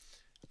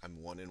 I'm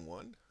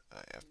 1-1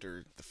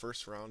 after the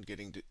first round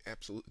getting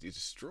absolutely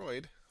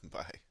destroyed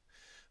by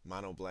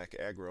mono black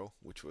aggro,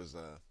 which was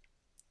a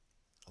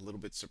little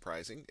bit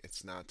surprising.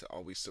 It's not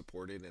always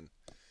supported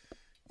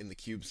in the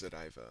cubes that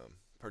I've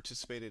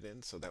participated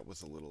in, so that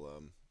was a little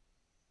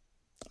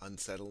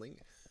unsettling.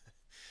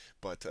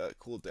 But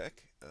cool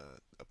deck.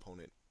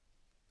 Opponent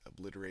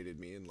obliterated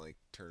me in like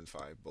turn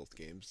 5 both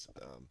games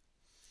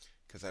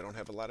because I don't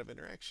have a lot of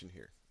interaction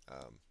here.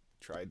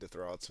 Tried to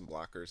throw out some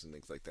blockers and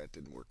things like that,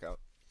 didn't work out.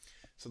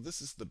 So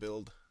this is the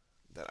build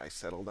that I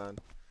settled on.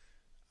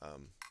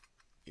 Um,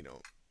 you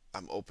know,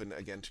 I'm open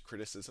again to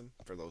criticism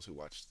for those who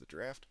watched the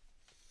draft.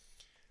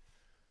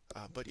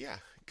 But yeah,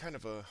 kind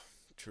of a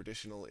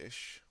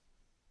traditional-ish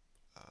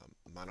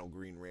mono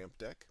green ramp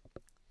deck.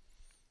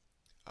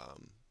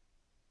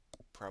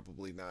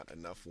 Probably not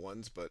enough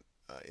ones, but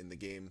in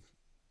the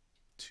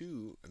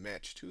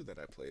match two that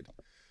I played,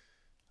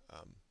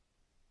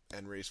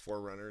 N-Rays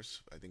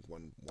Forerunners, I think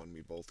won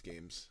me both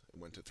games. It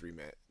went to three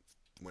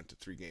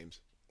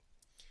games,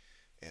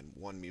 and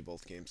won me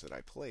both games that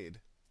I played.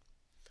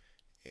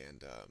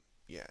 And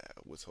yeah,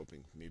 I was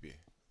hoping maybe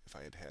if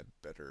I had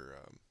better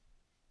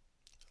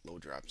low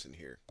drops in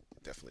here,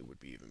 it definitely would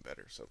be even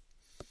better. So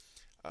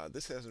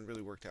this hasn't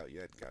really worked out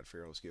yet, God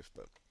Pharaoh's Gift,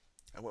 but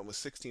I went with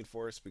 16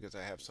 forests because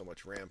I have so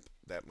much ramp.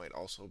 That might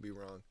also be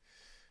wrong,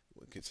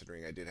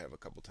 considering I did have a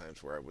couple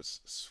times where I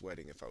was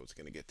sweating if I was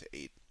going to get to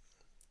 8,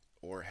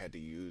 or had to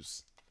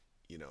use,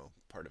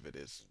 part of it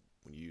is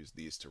when you use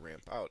these to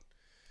ramp out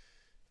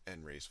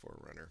and raise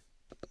Forerunner.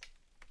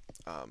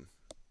 I'll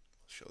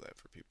show that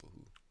for people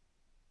who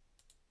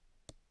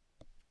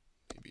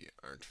maybe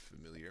aren't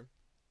familiar.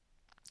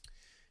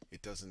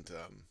 It doesn't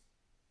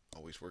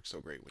always work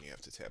so great when you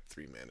have to tap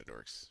 3 mana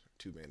dorks,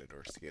 2 mana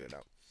dorks to get it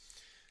out.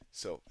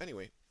 So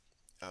anyway,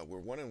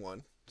 we're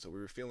 1-1, so we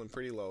were feeling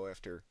pretty low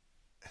after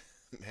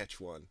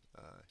match 1.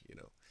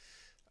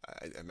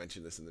 I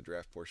mentioned this in the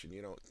draft portion.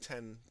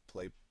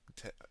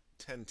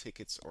 10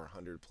 tickets or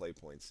 100 play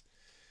points,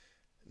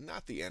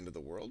 not the end of the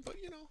world, but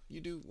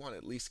you do want to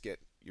at least get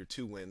your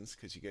 2 wins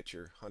because you get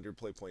your 100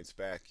 play points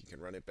back. You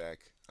can run it back.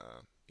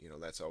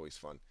 That's always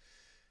fun.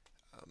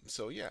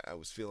 So yeah, I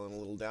was feeling a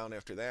little down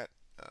after that.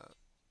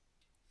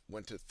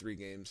 Went to 3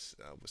 games.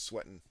 Was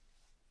sweating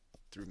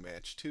through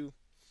match 2.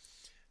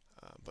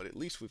 But at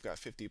least we've got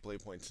 50 play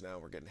points now.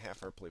 We're getting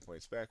half our play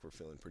points back. We're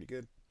feeling pretty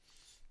good.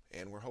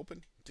 And we're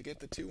hoping to get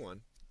the 2-1.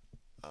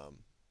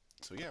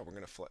 So yeah, we're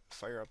going to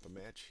fire up a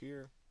match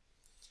here.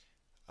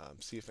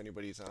 See if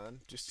anybody's on.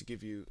 Just to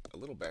give you a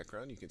little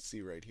background, you can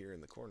see right here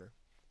in the corner.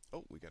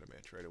 Oh, we got a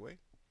match right away.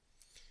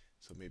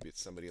 So maybe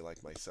it's somebody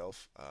like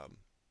myself.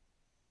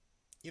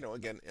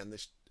 Again,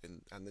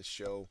 on this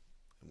show,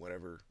 and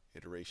whatever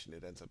iteration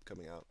it ends up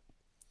coming out,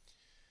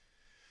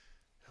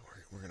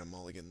 We're going to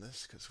mulligan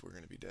this because we're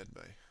going to be dead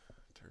by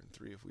turn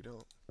 3 if we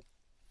don't.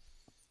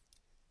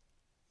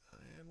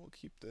 And we'll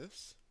keep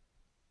this.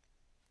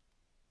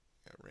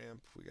 Got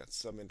ramp. We got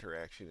some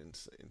interaction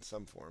in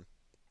some form.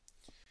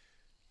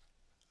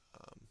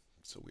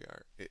 So we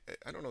are.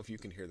 I don't know if you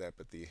can hear that,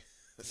 but the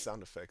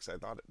sound effects I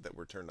thought that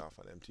were turned off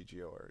on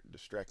MTGO are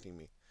distracting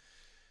me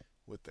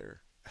with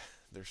their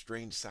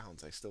strange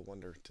sounds. I still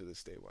wonder to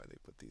this day why they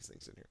put these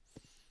things in here.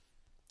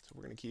 So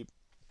we're going to keep.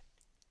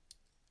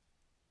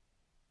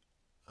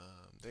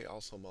 They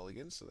also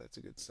mulligan, so that's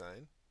a good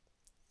sign.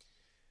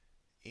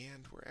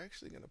 And we're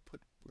actually going to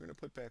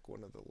put back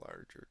one of the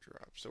larger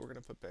drops. So we're going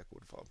to put back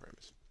Woodfall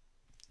Premise,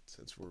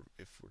 since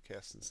if we're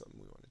casting something,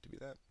 we want it to be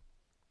that.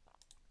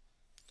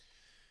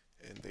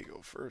 And they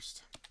go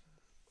first.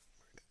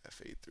 We're going to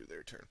F8 through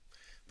their turn.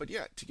 But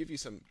yeah, to give you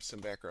some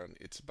background,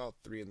 it's about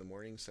 3 in the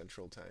morning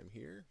Central Time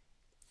here.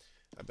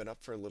 I've been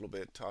up for a little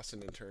bit,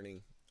 tossing and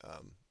turning.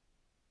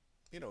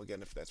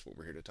 Again, if that's what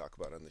we're here to talk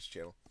about on this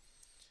channel.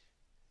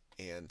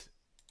 And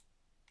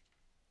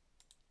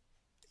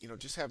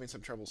just having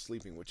some trouble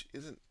sleeping, which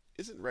isn't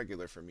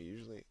regular for me.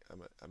 Usually,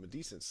 I'm a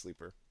decent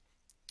sleeper.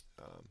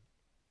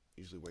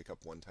 Usually wake up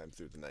one time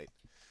through the night,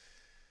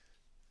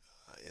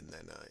 and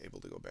then able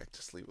to go back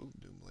to sleep. Ooh,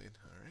 Doomblade.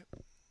 All right.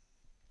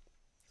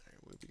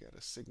 We got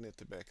a Signet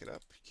to back it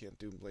up. You can't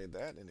Doomblade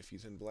that, and if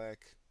he's in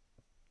black,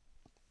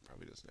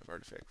 probably doesn't have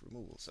artifact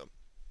removal. So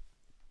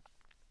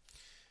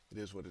it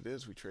is what it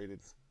is. We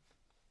traded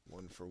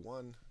 1 for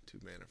 1, 2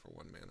 mana for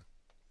 1 mana.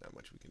 Not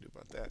much we can do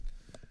about that.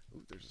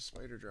 Ooh, there's a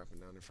spider dropping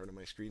down in front of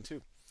my screen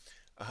too.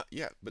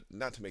 Yeah, but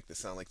not to make this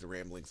sound like the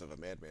ramblings of a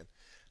madman.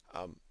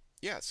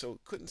 Yeah, so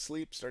couldn't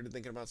sleep. Started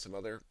thinking about some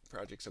other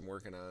projects I'm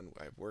working on.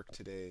 I have work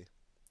today.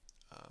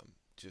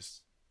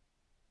 Just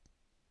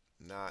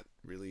not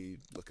really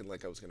looking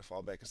like I was going to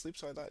fall back asleep.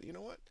 So I thought, you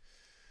know what?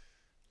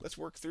 Let's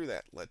work through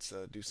that. Let's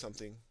do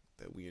something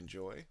that we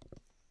enjoy.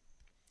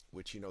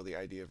 Which, the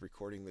idea of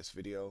recording this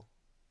video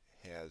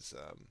has,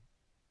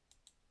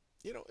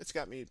 it's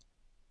got me,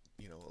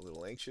 a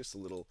little anxious, a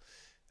little,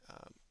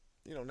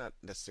 not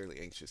necessarily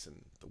anxious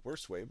in the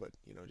worst way, but,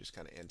 just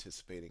kind of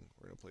anticipating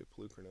we're going to play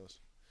Pelucranos.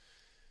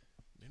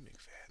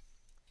 Mimic Vat.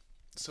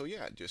 So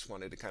yeah, just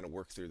wanted to kind of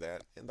work through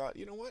that and thought,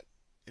 you know what?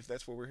 If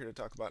that's what we're here to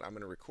talk about, I'm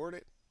going to record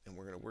it and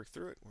we're going to work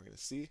through it. We're going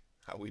to see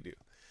how we do.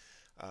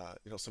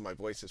 So my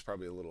voice is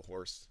probably a little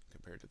hoarse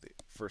compared to the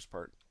first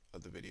part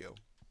of the video.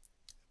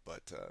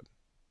 But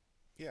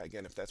yeah,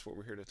 again, if that's what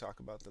we're here to talk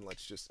about, then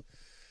let's just,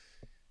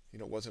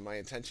 it wasn't my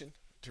intention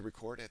to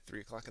record at 3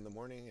 o'clock in the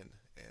morning, and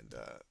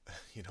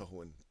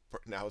when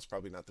now is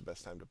probably not the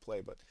best time to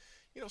play, but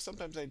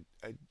sometimes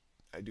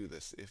I do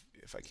this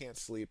if I can't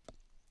sleep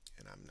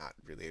and I'm not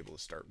really able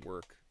to start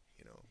work,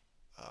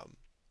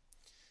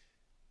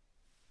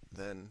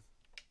 then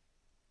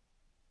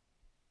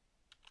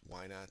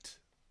why not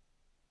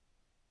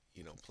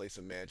play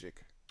some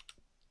Magic,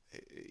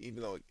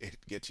 even though it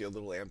gets you a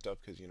little amped up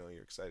because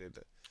you're excited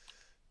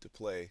to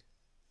play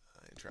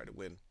and try to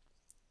win.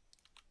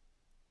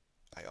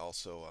 I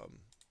also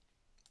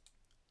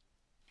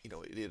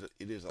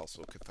it is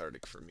also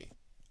cathartic for me.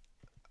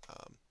 We're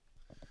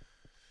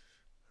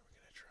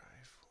gonna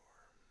try for.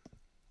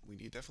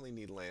 We definitely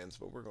need lands,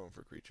 but we're going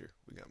for creature.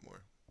 We got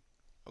more.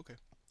 Okay.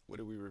 What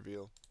did we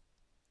reveal?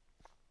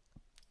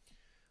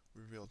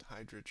 We revealed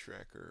Hydra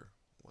Tracker,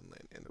 1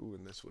 land, and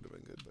this would have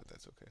been good, but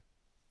that's okay.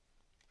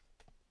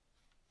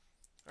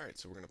 All right,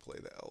 so we're gonna play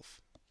the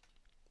elf.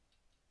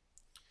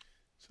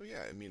 So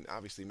yeah, I mean,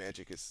 obviously,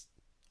 Magic is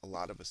a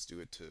lot of us do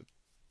it to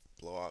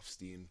blow off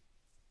steam,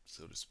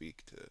 so to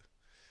speak, to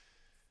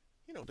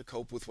to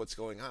cope with what's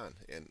going on.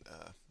 And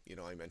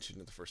I mentioned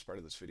in the first part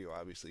of this video,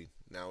 obviously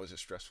now is a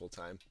stressful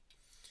time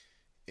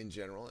in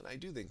general, and I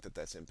do think that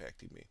that's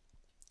impacting me.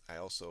 I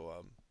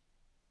also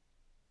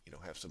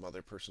have some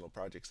other personal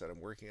projects that I'm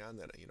working on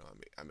that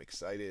I'm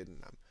excited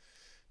and I'm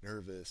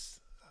nervous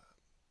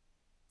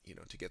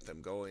to get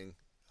them going.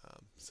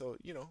 So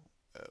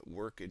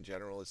work in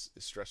general is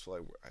stressful.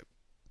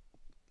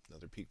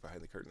 Another peek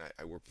behind the curtain.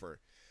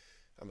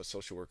 I'm a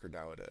social worker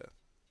now at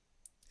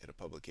a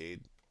public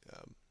aid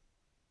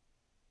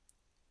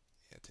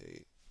at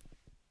a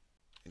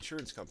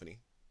insurance company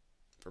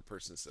for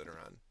persons that are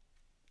on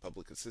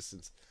public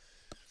assistance.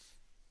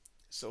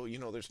 So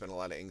there's been a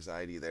lot of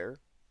anxiety there.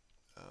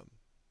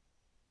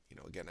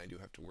 Again, I do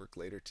have to work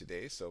later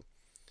today, so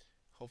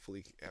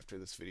hopefully after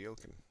this video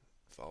can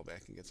fall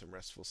back and get some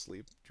restful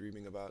sleep,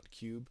 dreaming about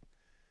Cube.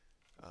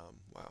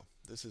 Wow,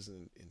 this is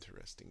an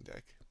interesting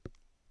deck.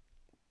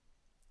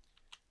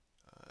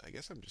 I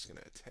guess I'm just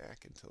going to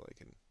attack until I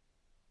can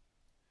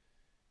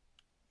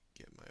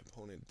get my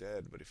opponent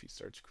dead, but if he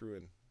starts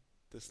crewing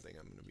this thing,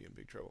 I'm going to be in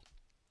big trouble.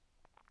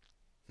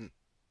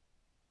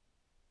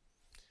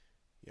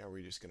 Yeah,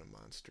 we're just going to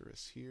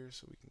monstrous here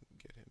so we can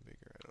get him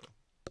bigger. I don't know.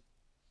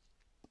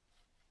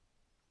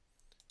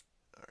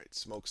 Alright,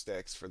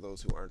 smokestacks, for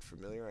those who aren't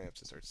familiar, I have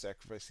to start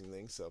sacrificing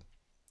things, so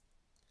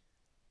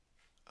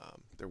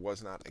there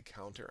was not a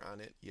counter on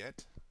it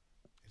yet.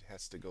 It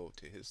has to go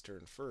to his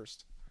turn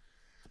first,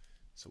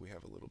 so we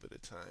have a little bit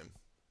of time.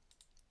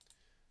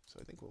 So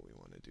I think what we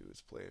want to do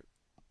is play it,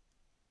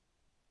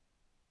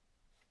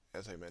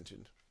 as I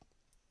mentioned,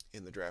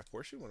 in the draft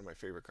portion, one of my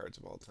favorite cards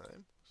of all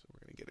time. So we're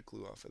going to get a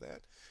clue off of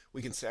that.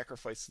 We can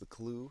sacrifice the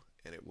clue,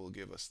 and it will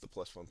give us the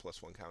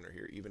 +1/+1 counter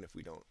here, even if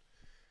we don't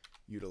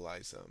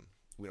utilize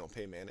we don't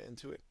pay mana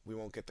into it. We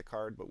won't get the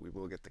card, but we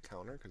will get the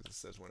counter because it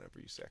says whenever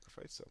you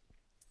sacrifice. So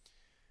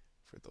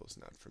for those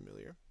not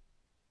familiar,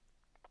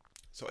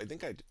 so I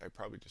think I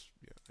probably just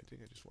I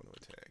think I just want to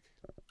attack.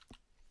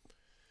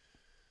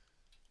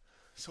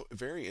 So a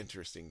very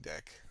interesting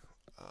deck.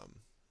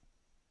 Um,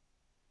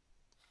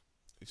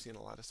 we've seen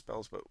a lot of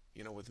spells, but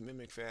with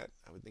Mimic Vat,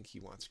 I would think he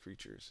wants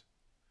creatures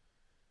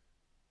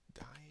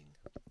dying.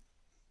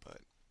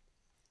 But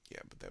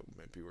yeah, but that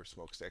might be where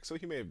Smokestack. So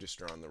he may have just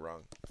drawn the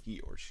wrong. He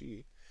or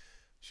she,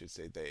 should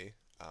say they,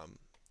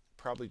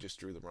 probably just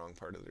drew the wrong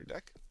part of their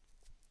deck,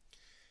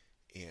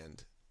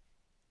 and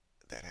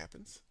that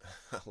happens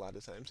a lot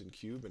of times in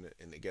Cube.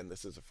 And again,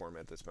 this is a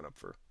format that's been up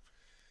for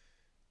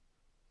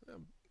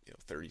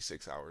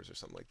 36 hours or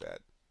something like that.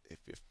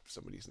 If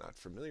somebody's not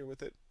familiar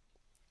with it,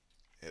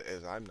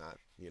 as I'm not,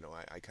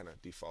 I kind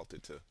of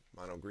defaulted to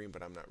mono green,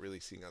 but I'm not really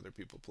seeing other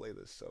people play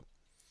this. So,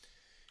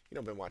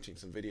 I've been watching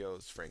some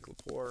videos. Frank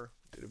Lepore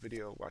did a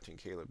video, watching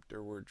Caleb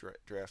Durward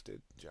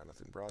drafted,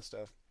 Jonathan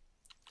Brostoff.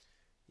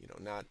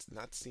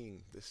 Not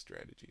seeing this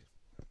strategy.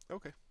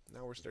 Okay,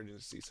 now we're starting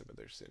to see some of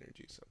their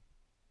synergy. So,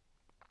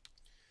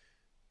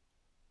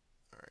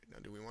 all right, now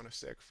do we want to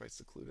sacrifice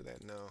the clue to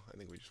that? No, I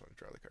think we just want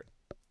to draw the card.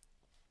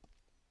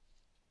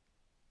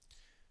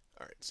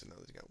 All right, so now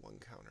they've got one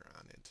counter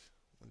on it.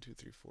 1, 2,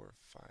 3, 4,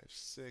 5,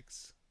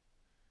 6.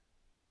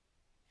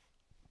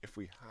 If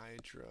we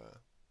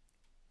Hydra,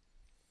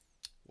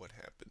 what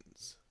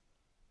happens?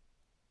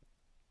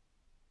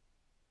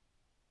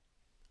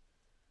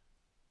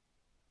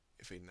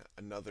 If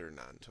another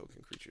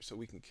non-token creature, so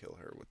we can kill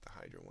her with the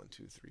Hydra. 1,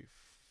 2, 3.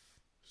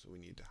 So we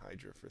need to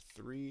Hydra for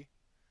 3.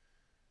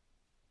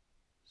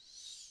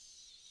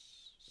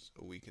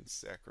 So we can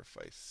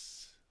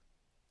sacrifice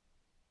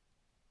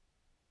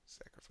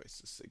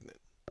the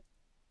Signet.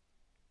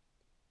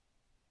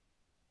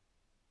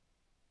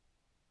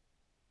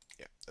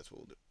 Yeah, that's what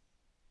we'll do.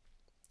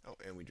 Oh,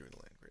 and we drew the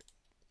land. Great.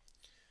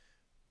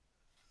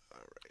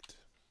 Alright.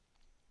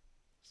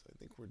 So I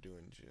think we're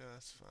doing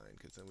just fine,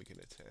 because then we can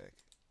attack.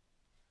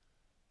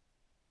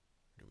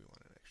 Or do we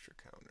want an extra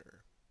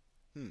counter?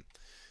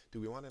 Do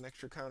we want an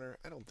extra counter?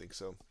 I don't think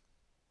so.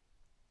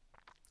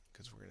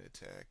 Because we're going to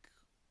attack.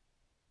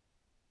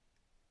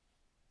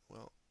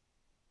 Well,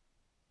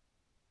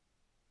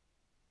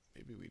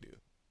 maybe we do.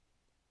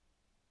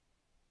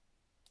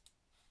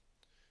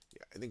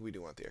 Yeah, I think we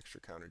do want the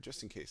extra counter,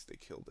 just in case they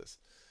kill this.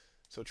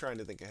 So trying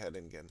to think ahead,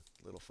 and again,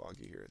 a little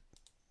foggy here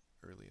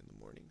early in the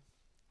morning.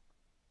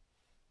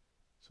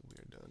 So we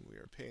are done. We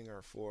are paying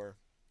our 4.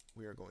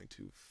 We are going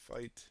to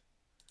fight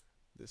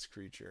this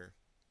creature.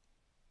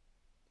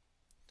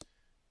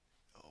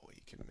 Oh,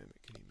 he can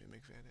mimic. Can he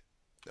mimic Vat it?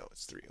 No,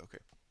 it's 3. Okay.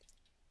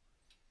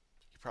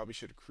 He probably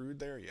should have crewed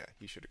there. Yeah,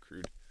 he should have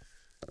crewed.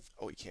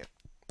 Oh, he can't.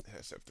 It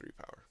has to have 3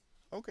 power.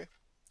 Okay.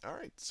 All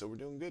right. So we're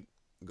doing good.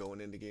 Going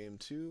into game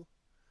 2.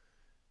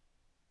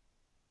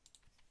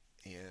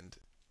 And,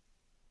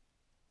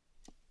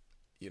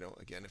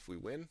 again, if we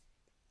win,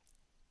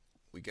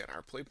 we get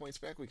our play points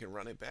back. We can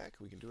run it back.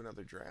 We can do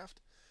another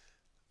draft.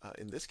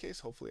 In this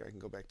case, hopefully I can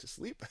go back to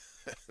sleep.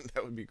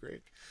 That would be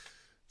great.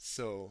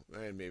 So,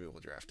 and maybe we'll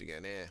draft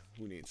again.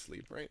 Who needs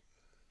sleep, right?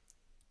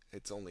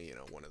 It's only,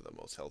 one of the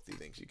most healthy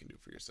things you can do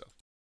for yourself.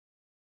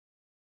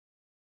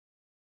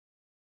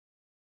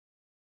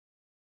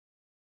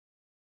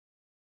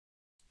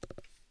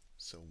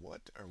 So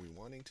what are we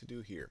wanting to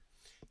do here?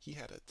 He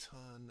had a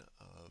ton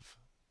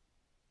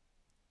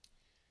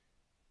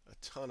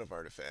of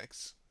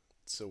artifacts.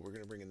 So we're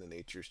going to bring in the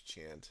Nature's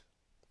Chant,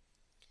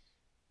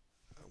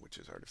 which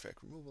is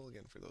artifact removal,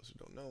 again, for those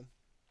who don't know.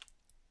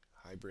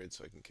 Hybrid,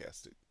 so I can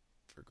cast it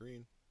for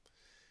green.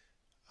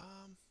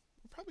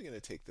 We're probably going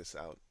to take this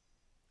out.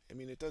 I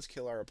mean, it does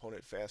kill our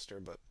opponent faster,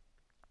 but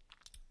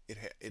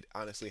it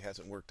honestly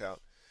hasn't worked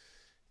out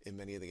in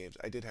many of the games.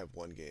 I did have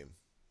one game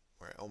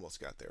where I almost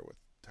got there with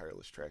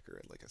Tireless Tracker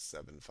at like a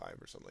 7/5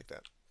 or something like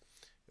that.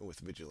 And with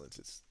Vigilance,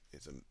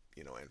 it's a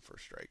and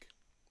First Strike,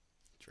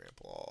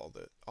 trample,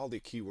 all the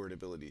keyword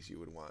abilities you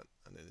would want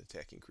on an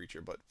attacking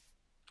creature, but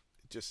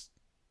just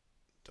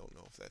don't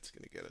know if that's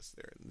going to get us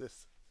there in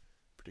this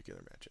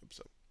particular matchup.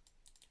 So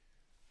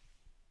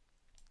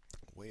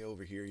way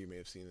over here, you may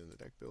have seen in the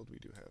deck build, we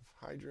do have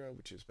Hydra,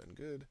 which has been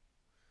good.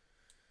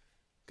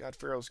 Got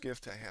Pharaoh's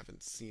Gift. I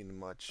haven't seen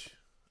much.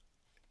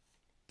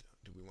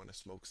 Do we want to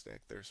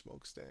smokestack their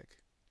smokestack?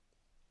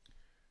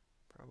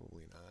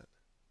 Probably not.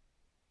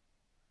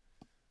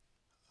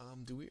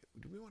 Do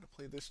we want to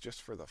play this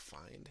just for the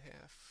find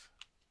half?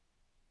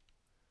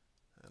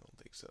 I don't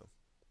think so.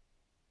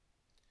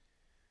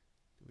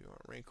 Do we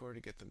want Rancor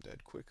to get them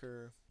dead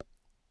quicker?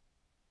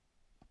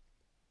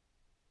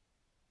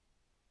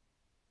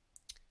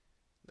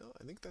 No,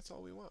 I think that's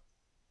all we want.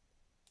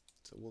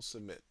 So we'll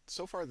submit.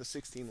 So far, the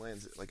 16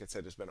 lands, like I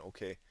said, has been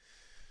okay.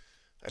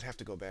 I'd have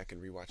to go back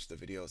and rewatch the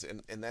videos,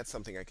 and that's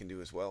something I can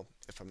do as well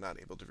if I'm not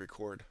able to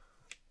record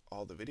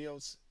all the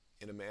videos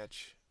in a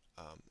match.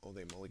 Oh,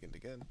 they mulliganed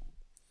again.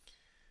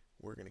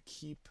 We're gonna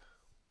keep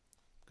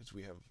because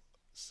we have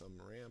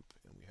some ramp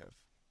and we have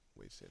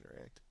ways to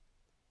interact.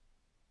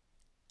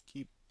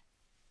 Keep.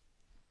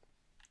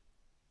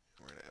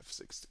 We're gonna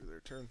F6 through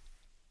their turn.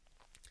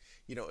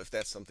 You know, if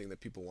that's something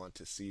that people want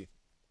to see,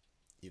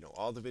 you know,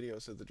 all the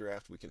videos of the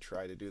draft, we can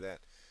try to do that.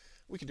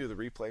 We can do the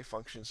replay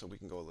function so we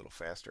can go a little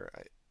faster.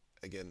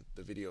 Again,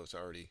 the video is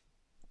already,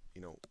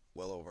 you know,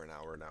 well over an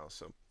hour now,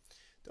 so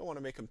don't want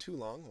to make them too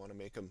long. Want to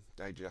make them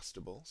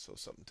digestible, so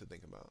something to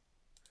think about.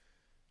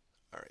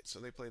 All right, so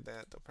they played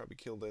that. They'll probably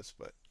kill this,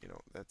 but you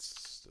know that's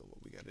still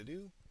what we got to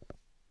do.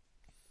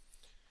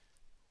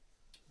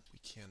 We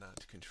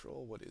cannot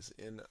control what is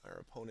in our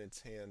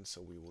opponent's hand,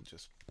 so we will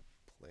just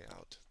play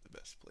out the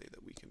best play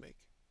that we can make.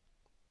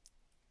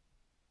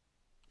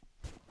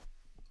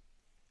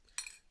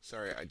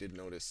 Sorry, I did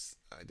notice,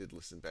 I did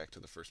listen back to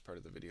the first part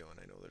of the video, and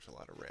I know there's a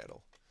lot of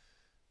rattle.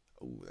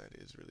 Oh, that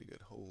is really good.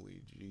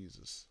 Holy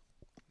Jesus.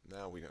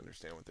 Now we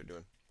understand what they're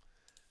doing.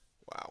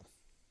 Wow.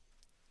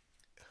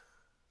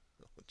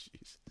 Oh,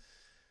 jeez.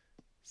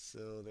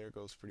 So there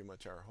goes pretty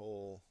much our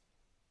whole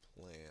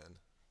plan.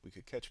 We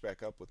could catch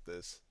back up with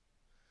this.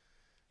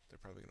 They're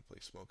probably going to play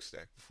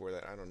smokestack before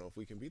that. I don't know if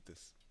we can beat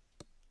this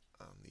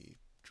on the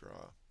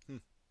draw.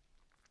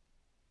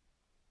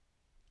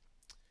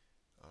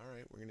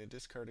 Alright, we're going to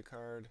discard a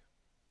card.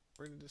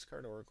 We're going to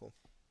discard Oracle.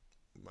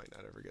 We might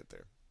not ever get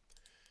there.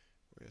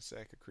 We're going to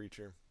sack a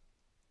creature.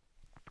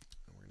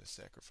 And we're going to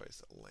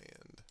sacrifice a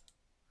land.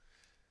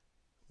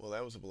 Well,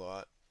 that was a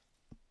blowout.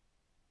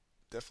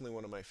 Definitely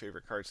one of my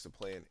favorite cards to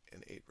play in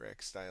an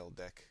 8-rack style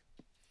deck.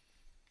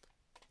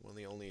 One of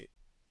the only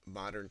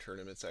modern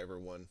tournaments I ever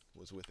won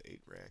was with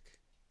 8-rack.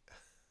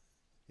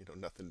 You know,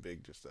 nothing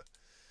big, just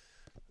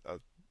a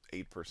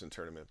 8-person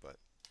tournament. But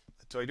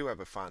so I do have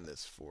a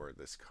fondness for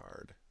this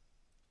card.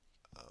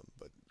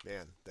 But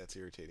man, that's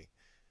irritating.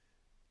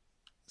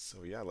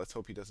 So yeah, let's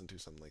hope he doesn't do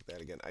something like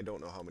that again. I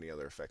don't know how many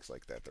other effects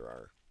like that there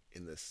are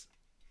in this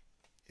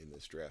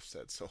draft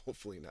set, so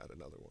hopefully not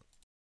another one.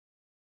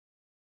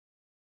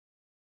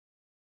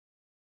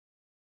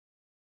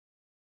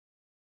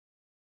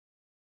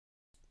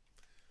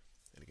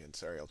 And again,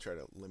 sorry, I'll try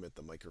to limit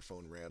the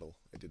microphone rattle.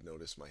 I did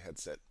notice my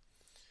headset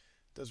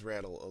does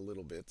rattle a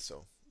little bit,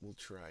 so we'll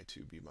try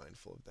to be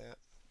mindful of that.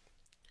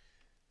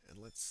 And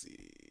let's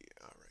see.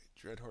 All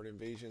right, Dreadhorde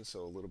Invasion.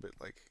 So a little bit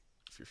like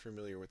if you're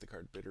familiar with the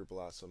card Bitter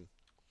Blossom,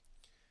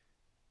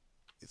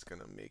 it's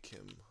gonna make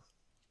him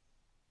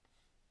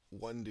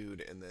one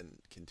dude and then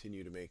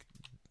continue to make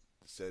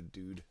said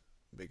dude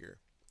bigger.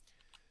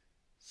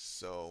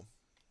 So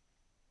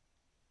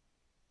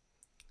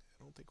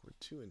I don't think we're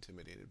too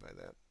intimidated by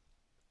that.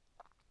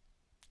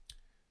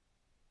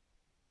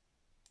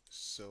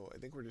 So I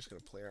think we're just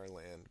going to play our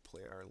land,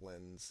 play our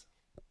lens,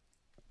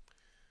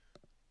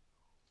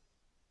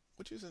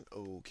 which is an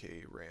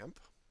okay ramp.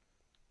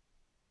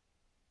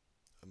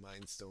 A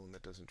Mind Stone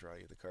that doesn't draw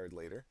you the card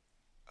later.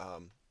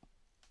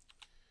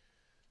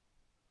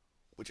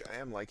 Which I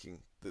am liking.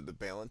 The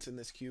balance in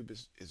this cube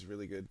is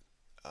really good.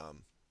 I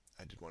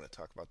did want to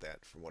talk about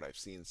that from what I've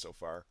seen so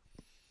far.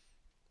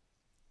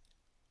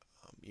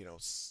 You know,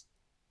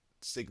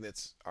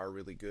 signets are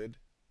really good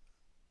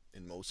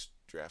in most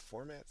draft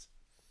formats.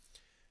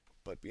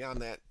 But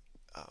beyond that,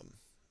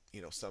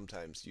 you know,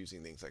 sometimes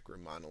using things like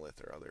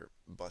Monolith or other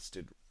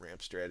busted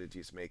ramp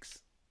strategies makes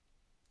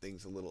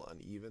things a little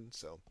uneven.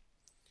 So,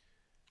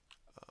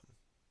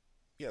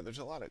 yeah, there's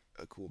a lot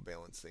of cool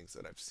balance things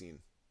that I've seen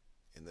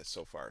in this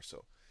so far.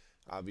 So,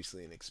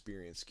 obviously, an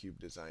experienced cube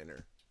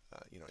designer,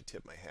 you know, I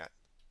tip my hat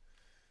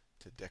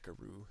to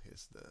Deckaroo.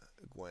 Is the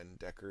Gwen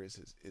Decker is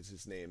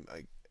his name.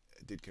 I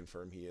did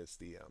confirm he is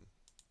the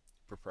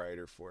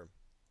proprietor for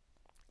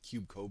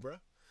Cube Cobra,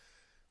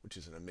 which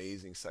is an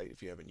amazing site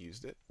if you haven't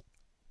used it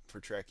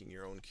for tracking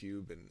your own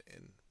cube and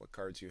what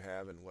cards you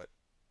have and what,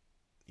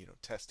 you know,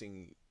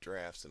 testing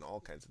drafts and all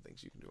kinds of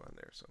things you can do on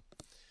there. So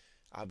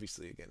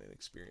obviously, again, an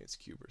experienced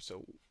cuber.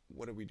 So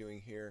what are we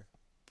doing here?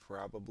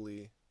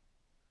 Probably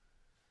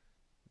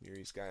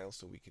Miri's Guile,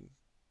 so we can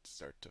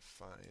start to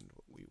find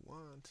what we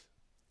want.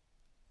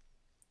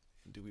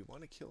 And do we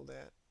want to kill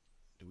that?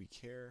 Do we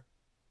care?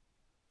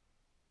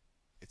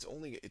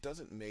 It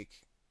doesn't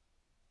make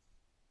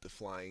the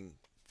flying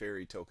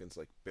fairy tokens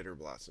like Bitter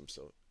Blossom,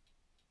 so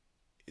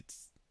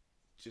it's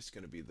just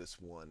going to be this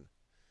one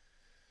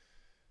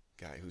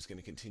guy who's going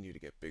to continue to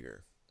get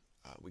bigger.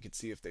 We can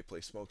see if they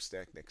play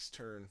Smokestack next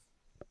turn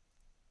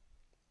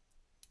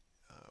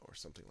or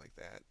something like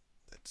that.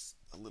 That's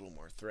a little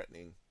more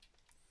threatening.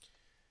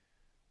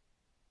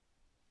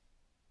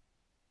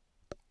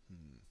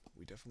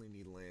 We definitely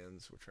need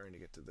lands. We're trying to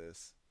get to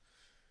this,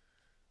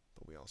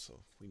 but we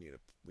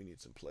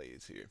need some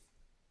plays here.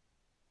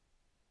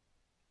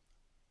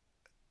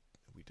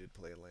 We did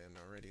play a land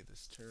already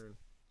this turn.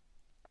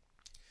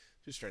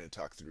 Just trying to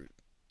talk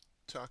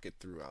it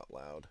through out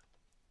loud.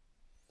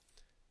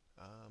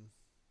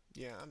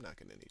 Yeah, I'm not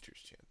going to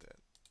Nature's Chant that.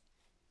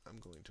 I'm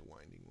going to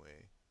Winding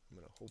Way. I'm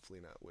going to hopefully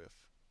not whiff.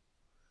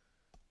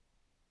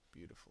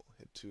 Beautiful.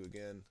 Hit 2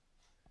 again.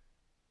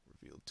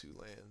 Revealed 2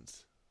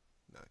 lands.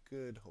 Not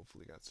good.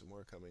 Hopefully got some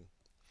more coming.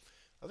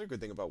 Other good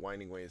thing about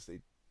Winding Way is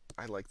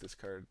I like this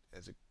card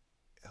as it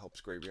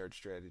helps graveyard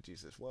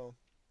strategies as well.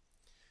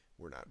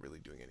 We're not really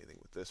doing anything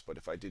with this, but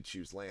if I did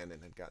choose land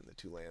and had gotten the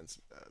 2 lands,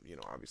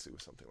 obviously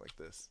with something like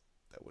this,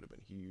 that would have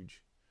been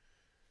huge.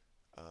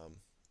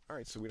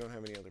 Alright, so we don't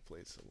have any other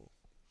plays, so we'll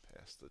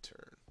pass the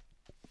turn.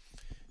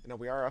 And now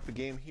we are up a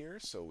game here,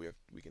 so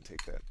we can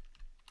take that,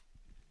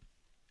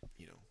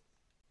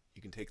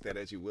 you can take that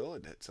as you will.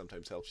 It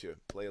sometimes helps you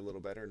play a little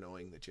better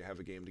knowing that you have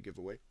a game to give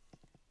away.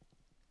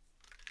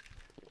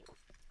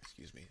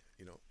 Excuse me.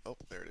 Oh,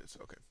 there it is.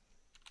 Okay.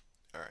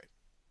 All right.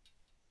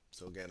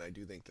 So again, I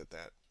do think that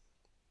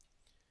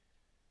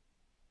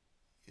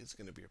is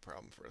going to be a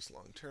problem for us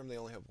long term. They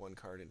only have 1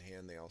 card in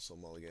hand. They also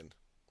mulligan.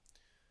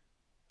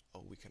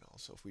 Oh, we can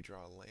also, if we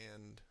draw a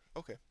land.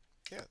 Okay.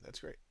 Yeah,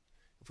 that's great.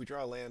 If we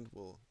draw a land,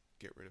 we'll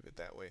get rid of it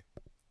that way.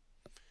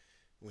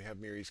 We have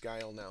Miri's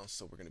Guile now,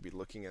 so we're going to be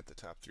looking at the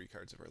top 3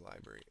 cards of our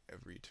library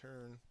every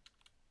turn.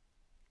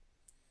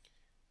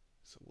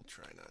 So we'll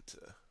try not to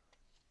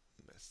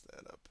mess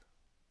that up.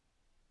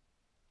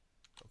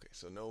 Okay,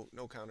 so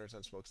no counters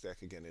on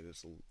Smokestack. Again, it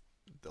is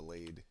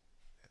delayed.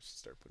 I have to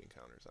start putting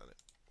counters on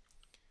it.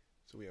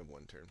 So we have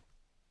 1 turn.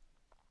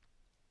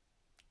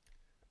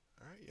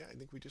 Alright, yeah, I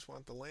think we just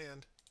want the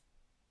land.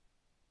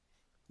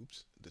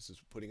 Oops, this is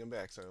putting them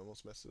back, so I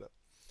almost messed it up.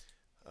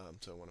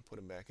 So I want to put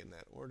them back in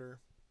that order.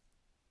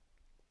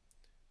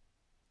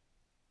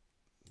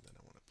 Then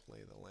I want to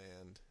play the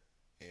land,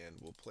 and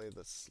we'll play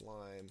the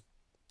slime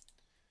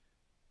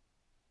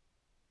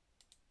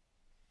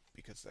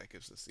because that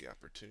gives us the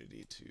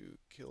opportunity to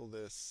kill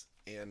this,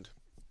 and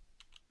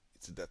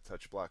it's a death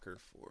touch blocker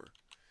for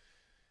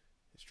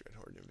his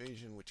Dreadhorde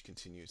Invasion, which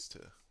continues to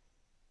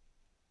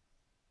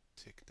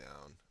tick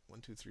down.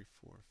 1, 2, 3,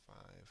 4, 5.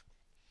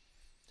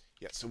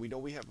 Yeah, so we know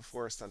we have a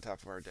forest on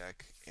top of our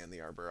deck and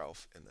the Arbor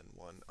Elf, and then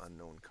 1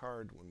 unknown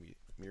card when we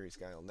Miri's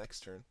Guile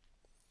next turn.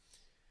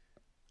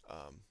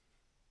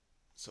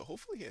 So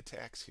hopefully he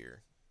attacks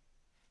here,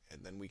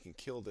 and then we can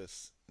kill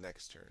this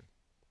next turn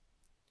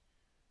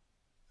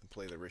and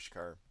play the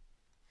Rishkar,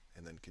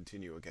 and then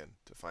continue again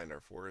to find our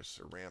forest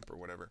or ramp or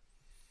whatever.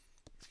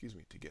 Excuse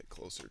me, to get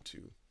closer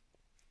to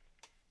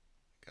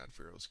God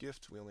Pharaoh's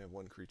Gift. We only have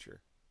 1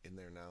 creature in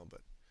there now,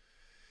 but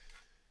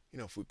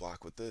if we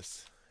block with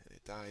this and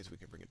it dies, we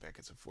can bring it back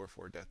as a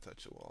 4/4 death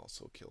touch, so we'll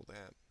also kill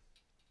that.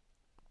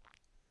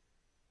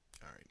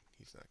 Alright,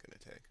 he's not going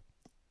to attack.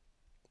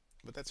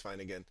 But that's fine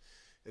again,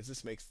 as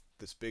this makes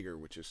this bigger,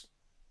 which is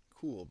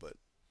cool, but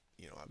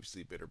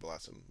obviously Bitter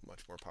Blossom,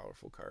 much more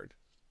powerful card,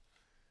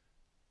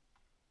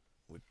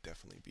 would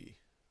definitely be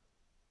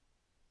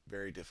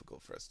very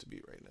difficult for us to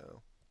beat right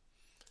now.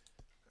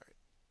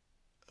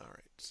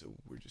 Alright, so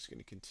we're just going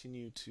to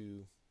continue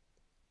to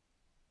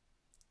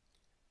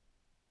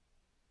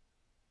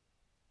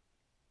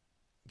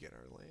get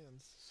our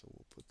lands. So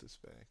we'll put this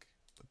back,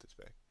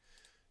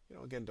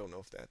 again, don't know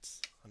if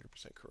that's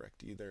 100%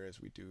 correct either, as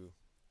we're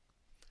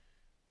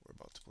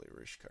about to play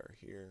Rishkar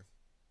here.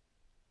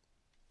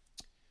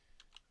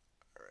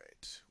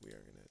 Alright, we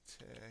are going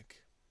to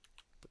attack,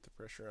 put the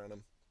pressure on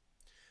them.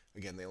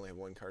 Again, they only have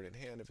 1 card in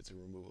hand. If it's a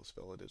removal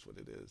spell, it is what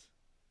it is.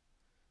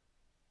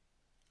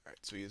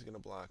 Alright, so he is going to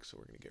block, so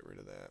we're going to get rid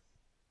of that.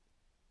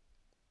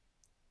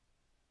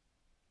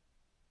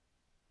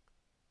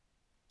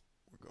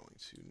 We're going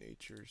to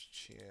Nature's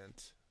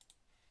Chant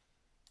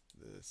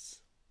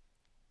this.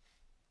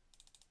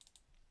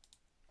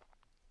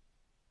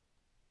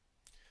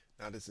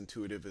 Not as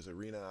intuitive as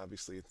Arena,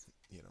 obviously, it's,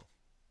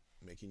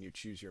 making you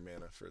choose your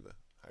mana for the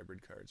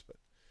hybrid cards, but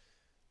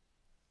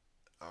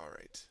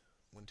alright.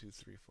 1, 2,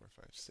 3, 4,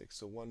 5, 6.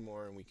 So 1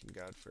 more and we can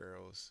God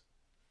Pharaoh's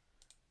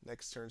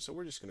next turn. So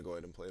we're just going to go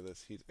ahead and play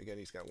this. He's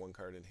got 1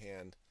 card in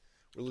hand.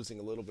 We're losing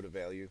a little bit of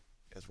value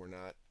as we're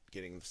not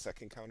getting the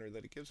second counter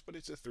that it gives, but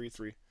it's a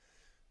 3/3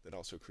 that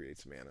also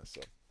creates mana,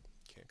 so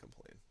can't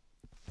complain.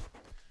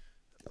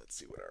 Let's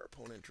see what our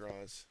opponent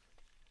draws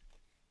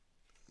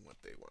and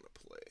what they want to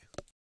play.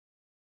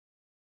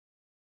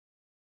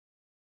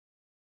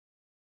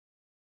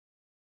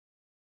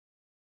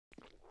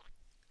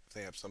 If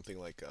they have something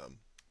like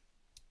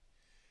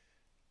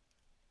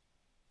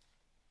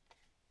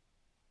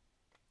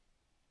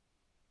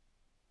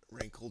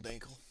Rankle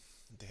Dankle,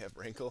 they have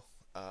Rankle,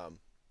 that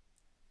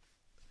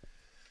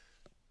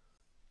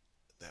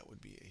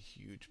would be a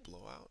huge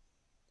blowout.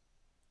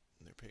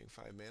 And they're paying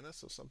 5 mana,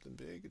 so something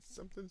big, it's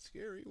something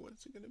scary. What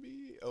is it going to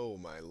be? Oh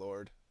my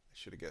lord, I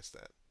should have guessed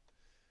that.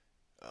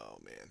 Oh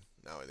man,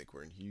 now I think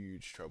we're in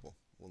huge trouble.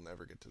 We'll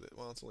never get to the,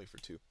 well, it's only for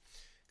 2,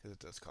 because it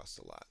does cost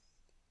a lot.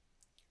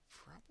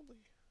 Probably,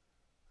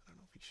 I don't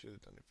know if he should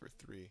have done it for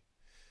 3.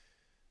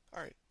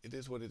 Alright, it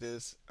is what it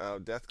is.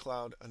 Death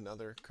Cloud,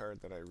 another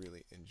card that I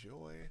really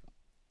enjoy.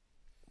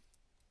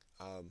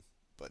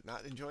 But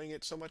not enjoying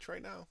it so much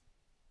right now.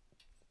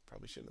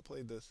 Probably shouldn't have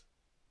played this.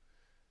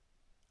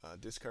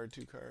 Discard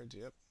 2 cards,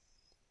 yep.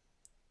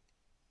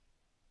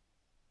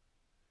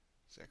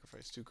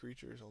 Sacrifice 2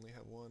 creatures, only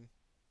have one.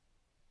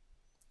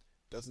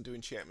 Doesn't do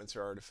enchantments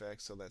or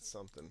artifacts, so that's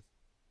something.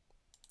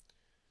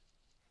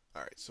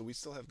 Alright, so we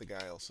still have the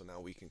Guile, so now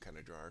we can kind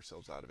of draw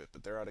ourselves out of it.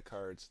 But they're out of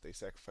cards. They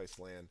sacrifice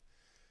land.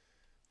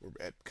 We're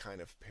at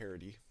kind of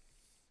parity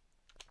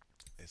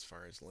as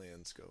far as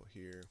lands go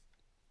here.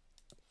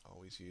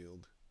 Always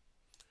yield.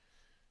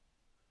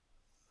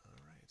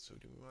 Alright, so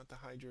do we want the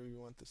Hydra? We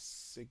want the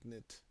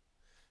Signet.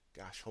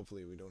 Gosh,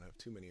 hopefully we don't have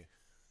too many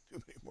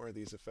more of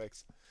these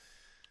effects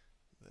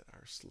that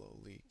are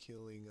slowly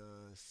killing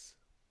us.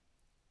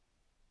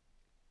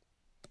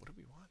 What do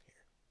we want here?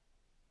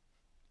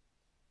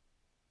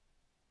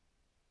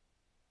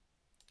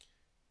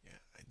 Yeah,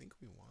 I think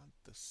we want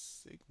the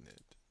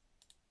Signet.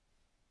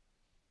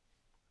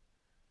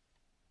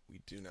 We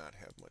do not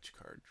have much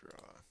card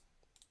draw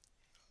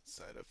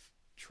outside of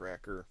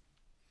Tracker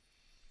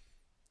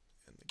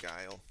and the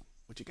Guile,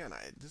 which again,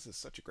 this is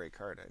such a great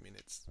card. I mean,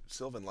 it's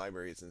Sylvan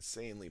Library is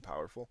insanely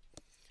powerful,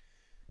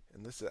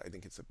 and this I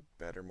think it's a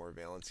better, more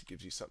balanced. It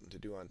gives you something to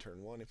do on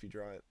turn one if you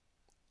draw it,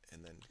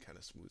 and then kind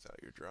of smooths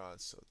out your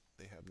draws so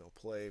they have no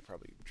play.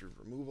 Probably drew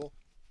removal,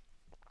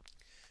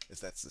 as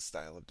that's the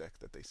style of deck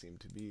that they seem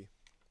to be.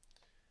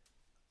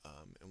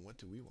 And what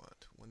do we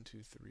want? 1,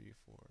 2, 3,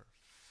 4,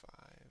 5.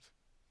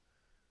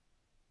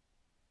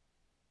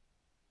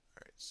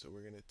 Alright, so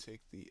we're going to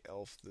take the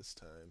elf this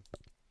time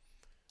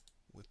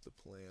with the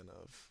plan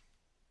of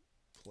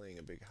playing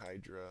a big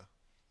Hydra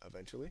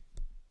eventually.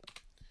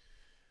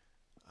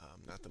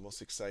 Not the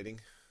most exciting.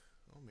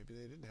 Oh, maybe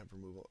they didn't have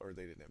removal, or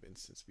they didn't have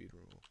instant speed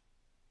removal.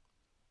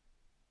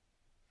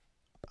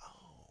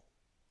 Oh.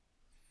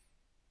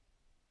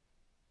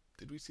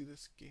 Did we see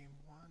this game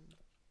one?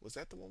 Was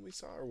that the one we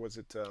saw, or was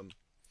it,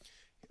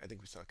 I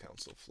think we saw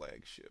Council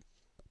Flagship.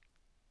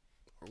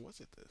 Or was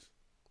it this?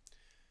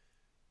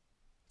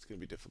 It's going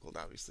to be difficult,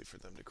 obviously, for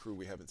them to crew.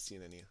 We haven't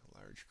seen any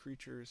large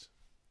creatures.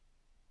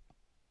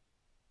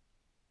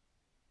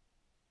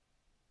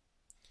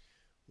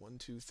 1,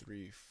 2,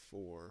 3,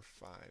 4,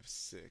 5,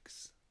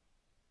 6.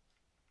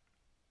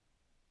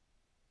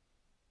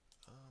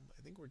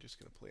 I think we're just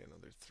going to play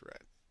another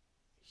threat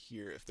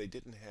here. If they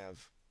didn't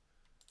have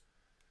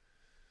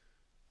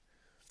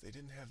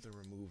the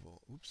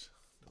removal, oops,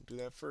 don't do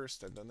that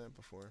first. I've done that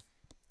before.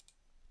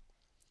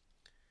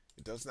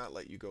 It does not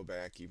let you go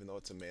back, even though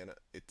it's a mana.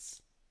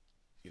 It's,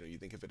 you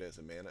think of it as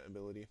a mana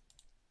ability.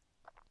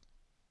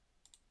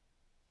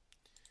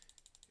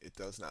 It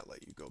does not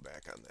let you go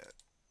back on that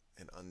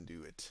and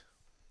undo it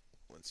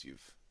once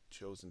you've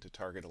chosen to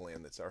target a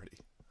land that's already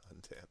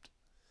untapped.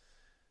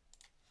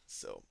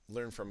 So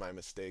learn from my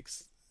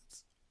mistakes.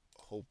 It's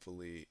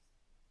hopefully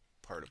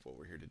part of what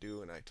we're here to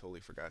do, and I totally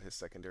forgot his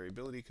secondary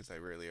ability because I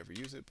rarely ever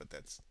use it, but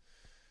that's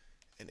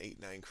an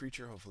 8/9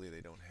 creature. Hopefully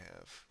they don't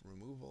have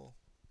removal.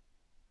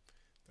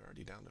 They're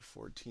already down to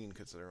 14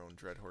 because of their own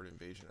Dreadhorde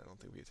invasion. I don't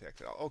think we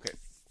attacked at all. Okay.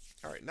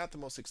 Alright, not the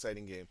most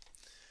exciting game,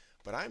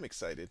 but I'm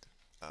excited.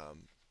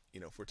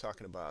 If we're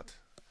talking about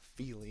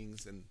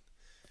feelings and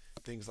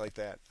things like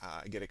that,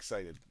 I get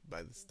excited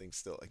by this thing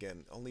still.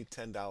 Again, only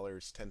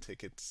 $10, 10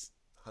 tickets,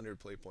 100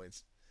 play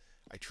points.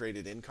 I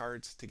traded in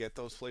cards to get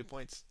those play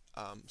points.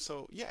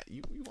 So yeah,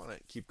 you want to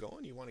keep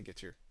going. You want to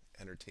get your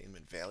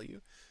entertainment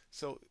value.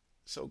 So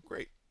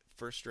great.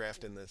 First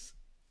draft in this,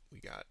 we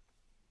got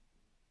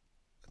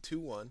a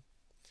 2-1.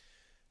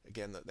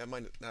 Again, that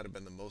might not have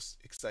been the most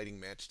exciting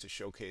match to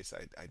showcase.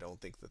 I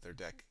don't think that their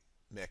deck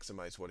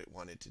maximized what it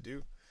wanted to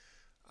do.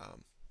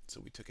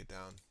 So we took it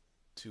down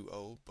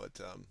 2-0, but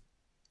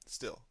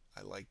still,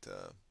 I liked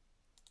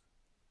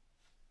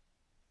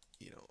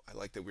I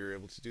like that we were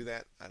able to do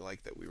that. I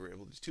like that we were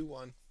able to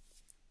 2-1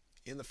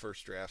 in the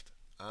first draft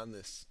on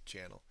this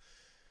channel,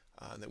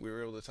 and that we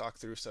were able to talk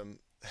through some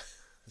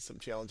some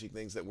challenging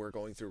things that we're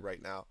going through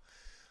right now.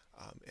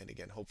 And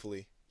again,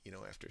 hopefully,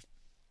 after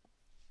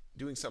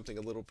doing something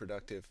a little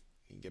productive,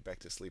 you can get back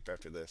to sleep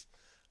after this.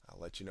 I'll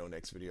let you know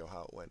next video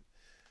how it went.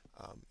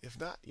 If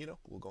not,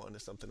 we'll go on to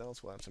something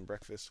else. We'll have some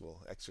breakfast.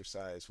 We'll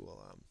exercise.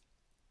 We'll,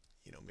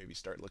 maybe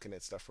start looking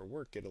at stuff for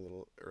work. Get a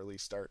little early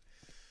start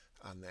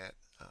on that.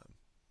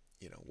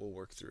 We'll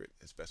work through it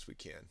as best we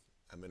can.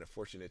 I'm in a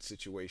fortunate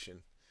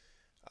situation.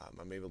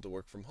 I'm able to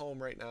work from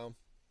home right now.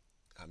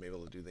 I'm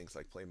able to do things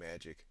like play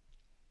Magic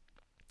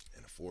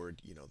and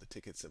afford, the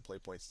tickets and play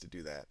points to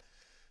do that.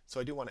 So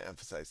I do want to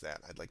emphasize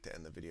that. I'd like to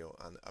end the video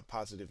on a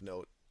positive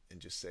note and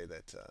just say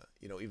that,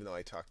 even though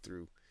I talked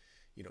through,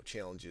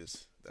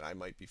 challenges that I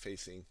might be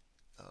facing,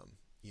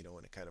 in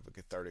a kind of a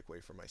cathartic way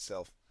for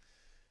myself,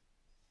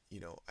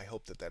 I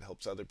hope that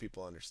helps other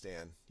people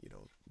understand,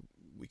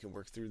 we can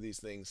work through these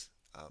things.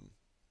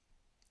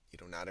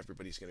 Not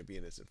everybody's going to be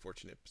in as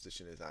unfortunate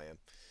position as I am.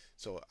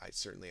 So I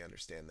certainly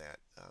understand that.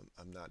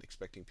 I'm not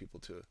expecting people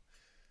to,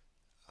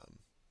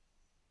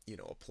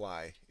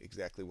 apply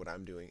exactly what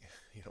I'm doing.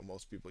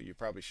 Most people, you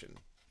probably shouldn't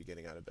be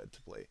getting out of bed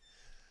to play,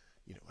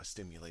 a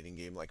stimulating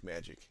game like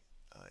Magic,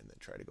 and then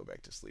try to go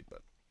back to sleep.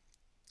 But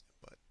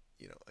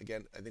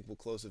again, I think we'll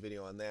close the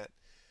video on that.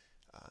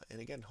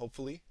 And again,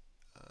 hopefully,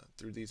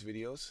 through these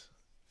videos,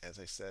 as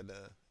I said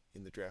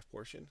in the draft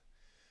portion,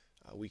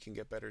 we can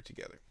get better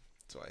together.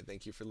 So I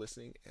thank you for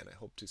listening, and I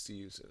hope to see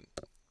you soon.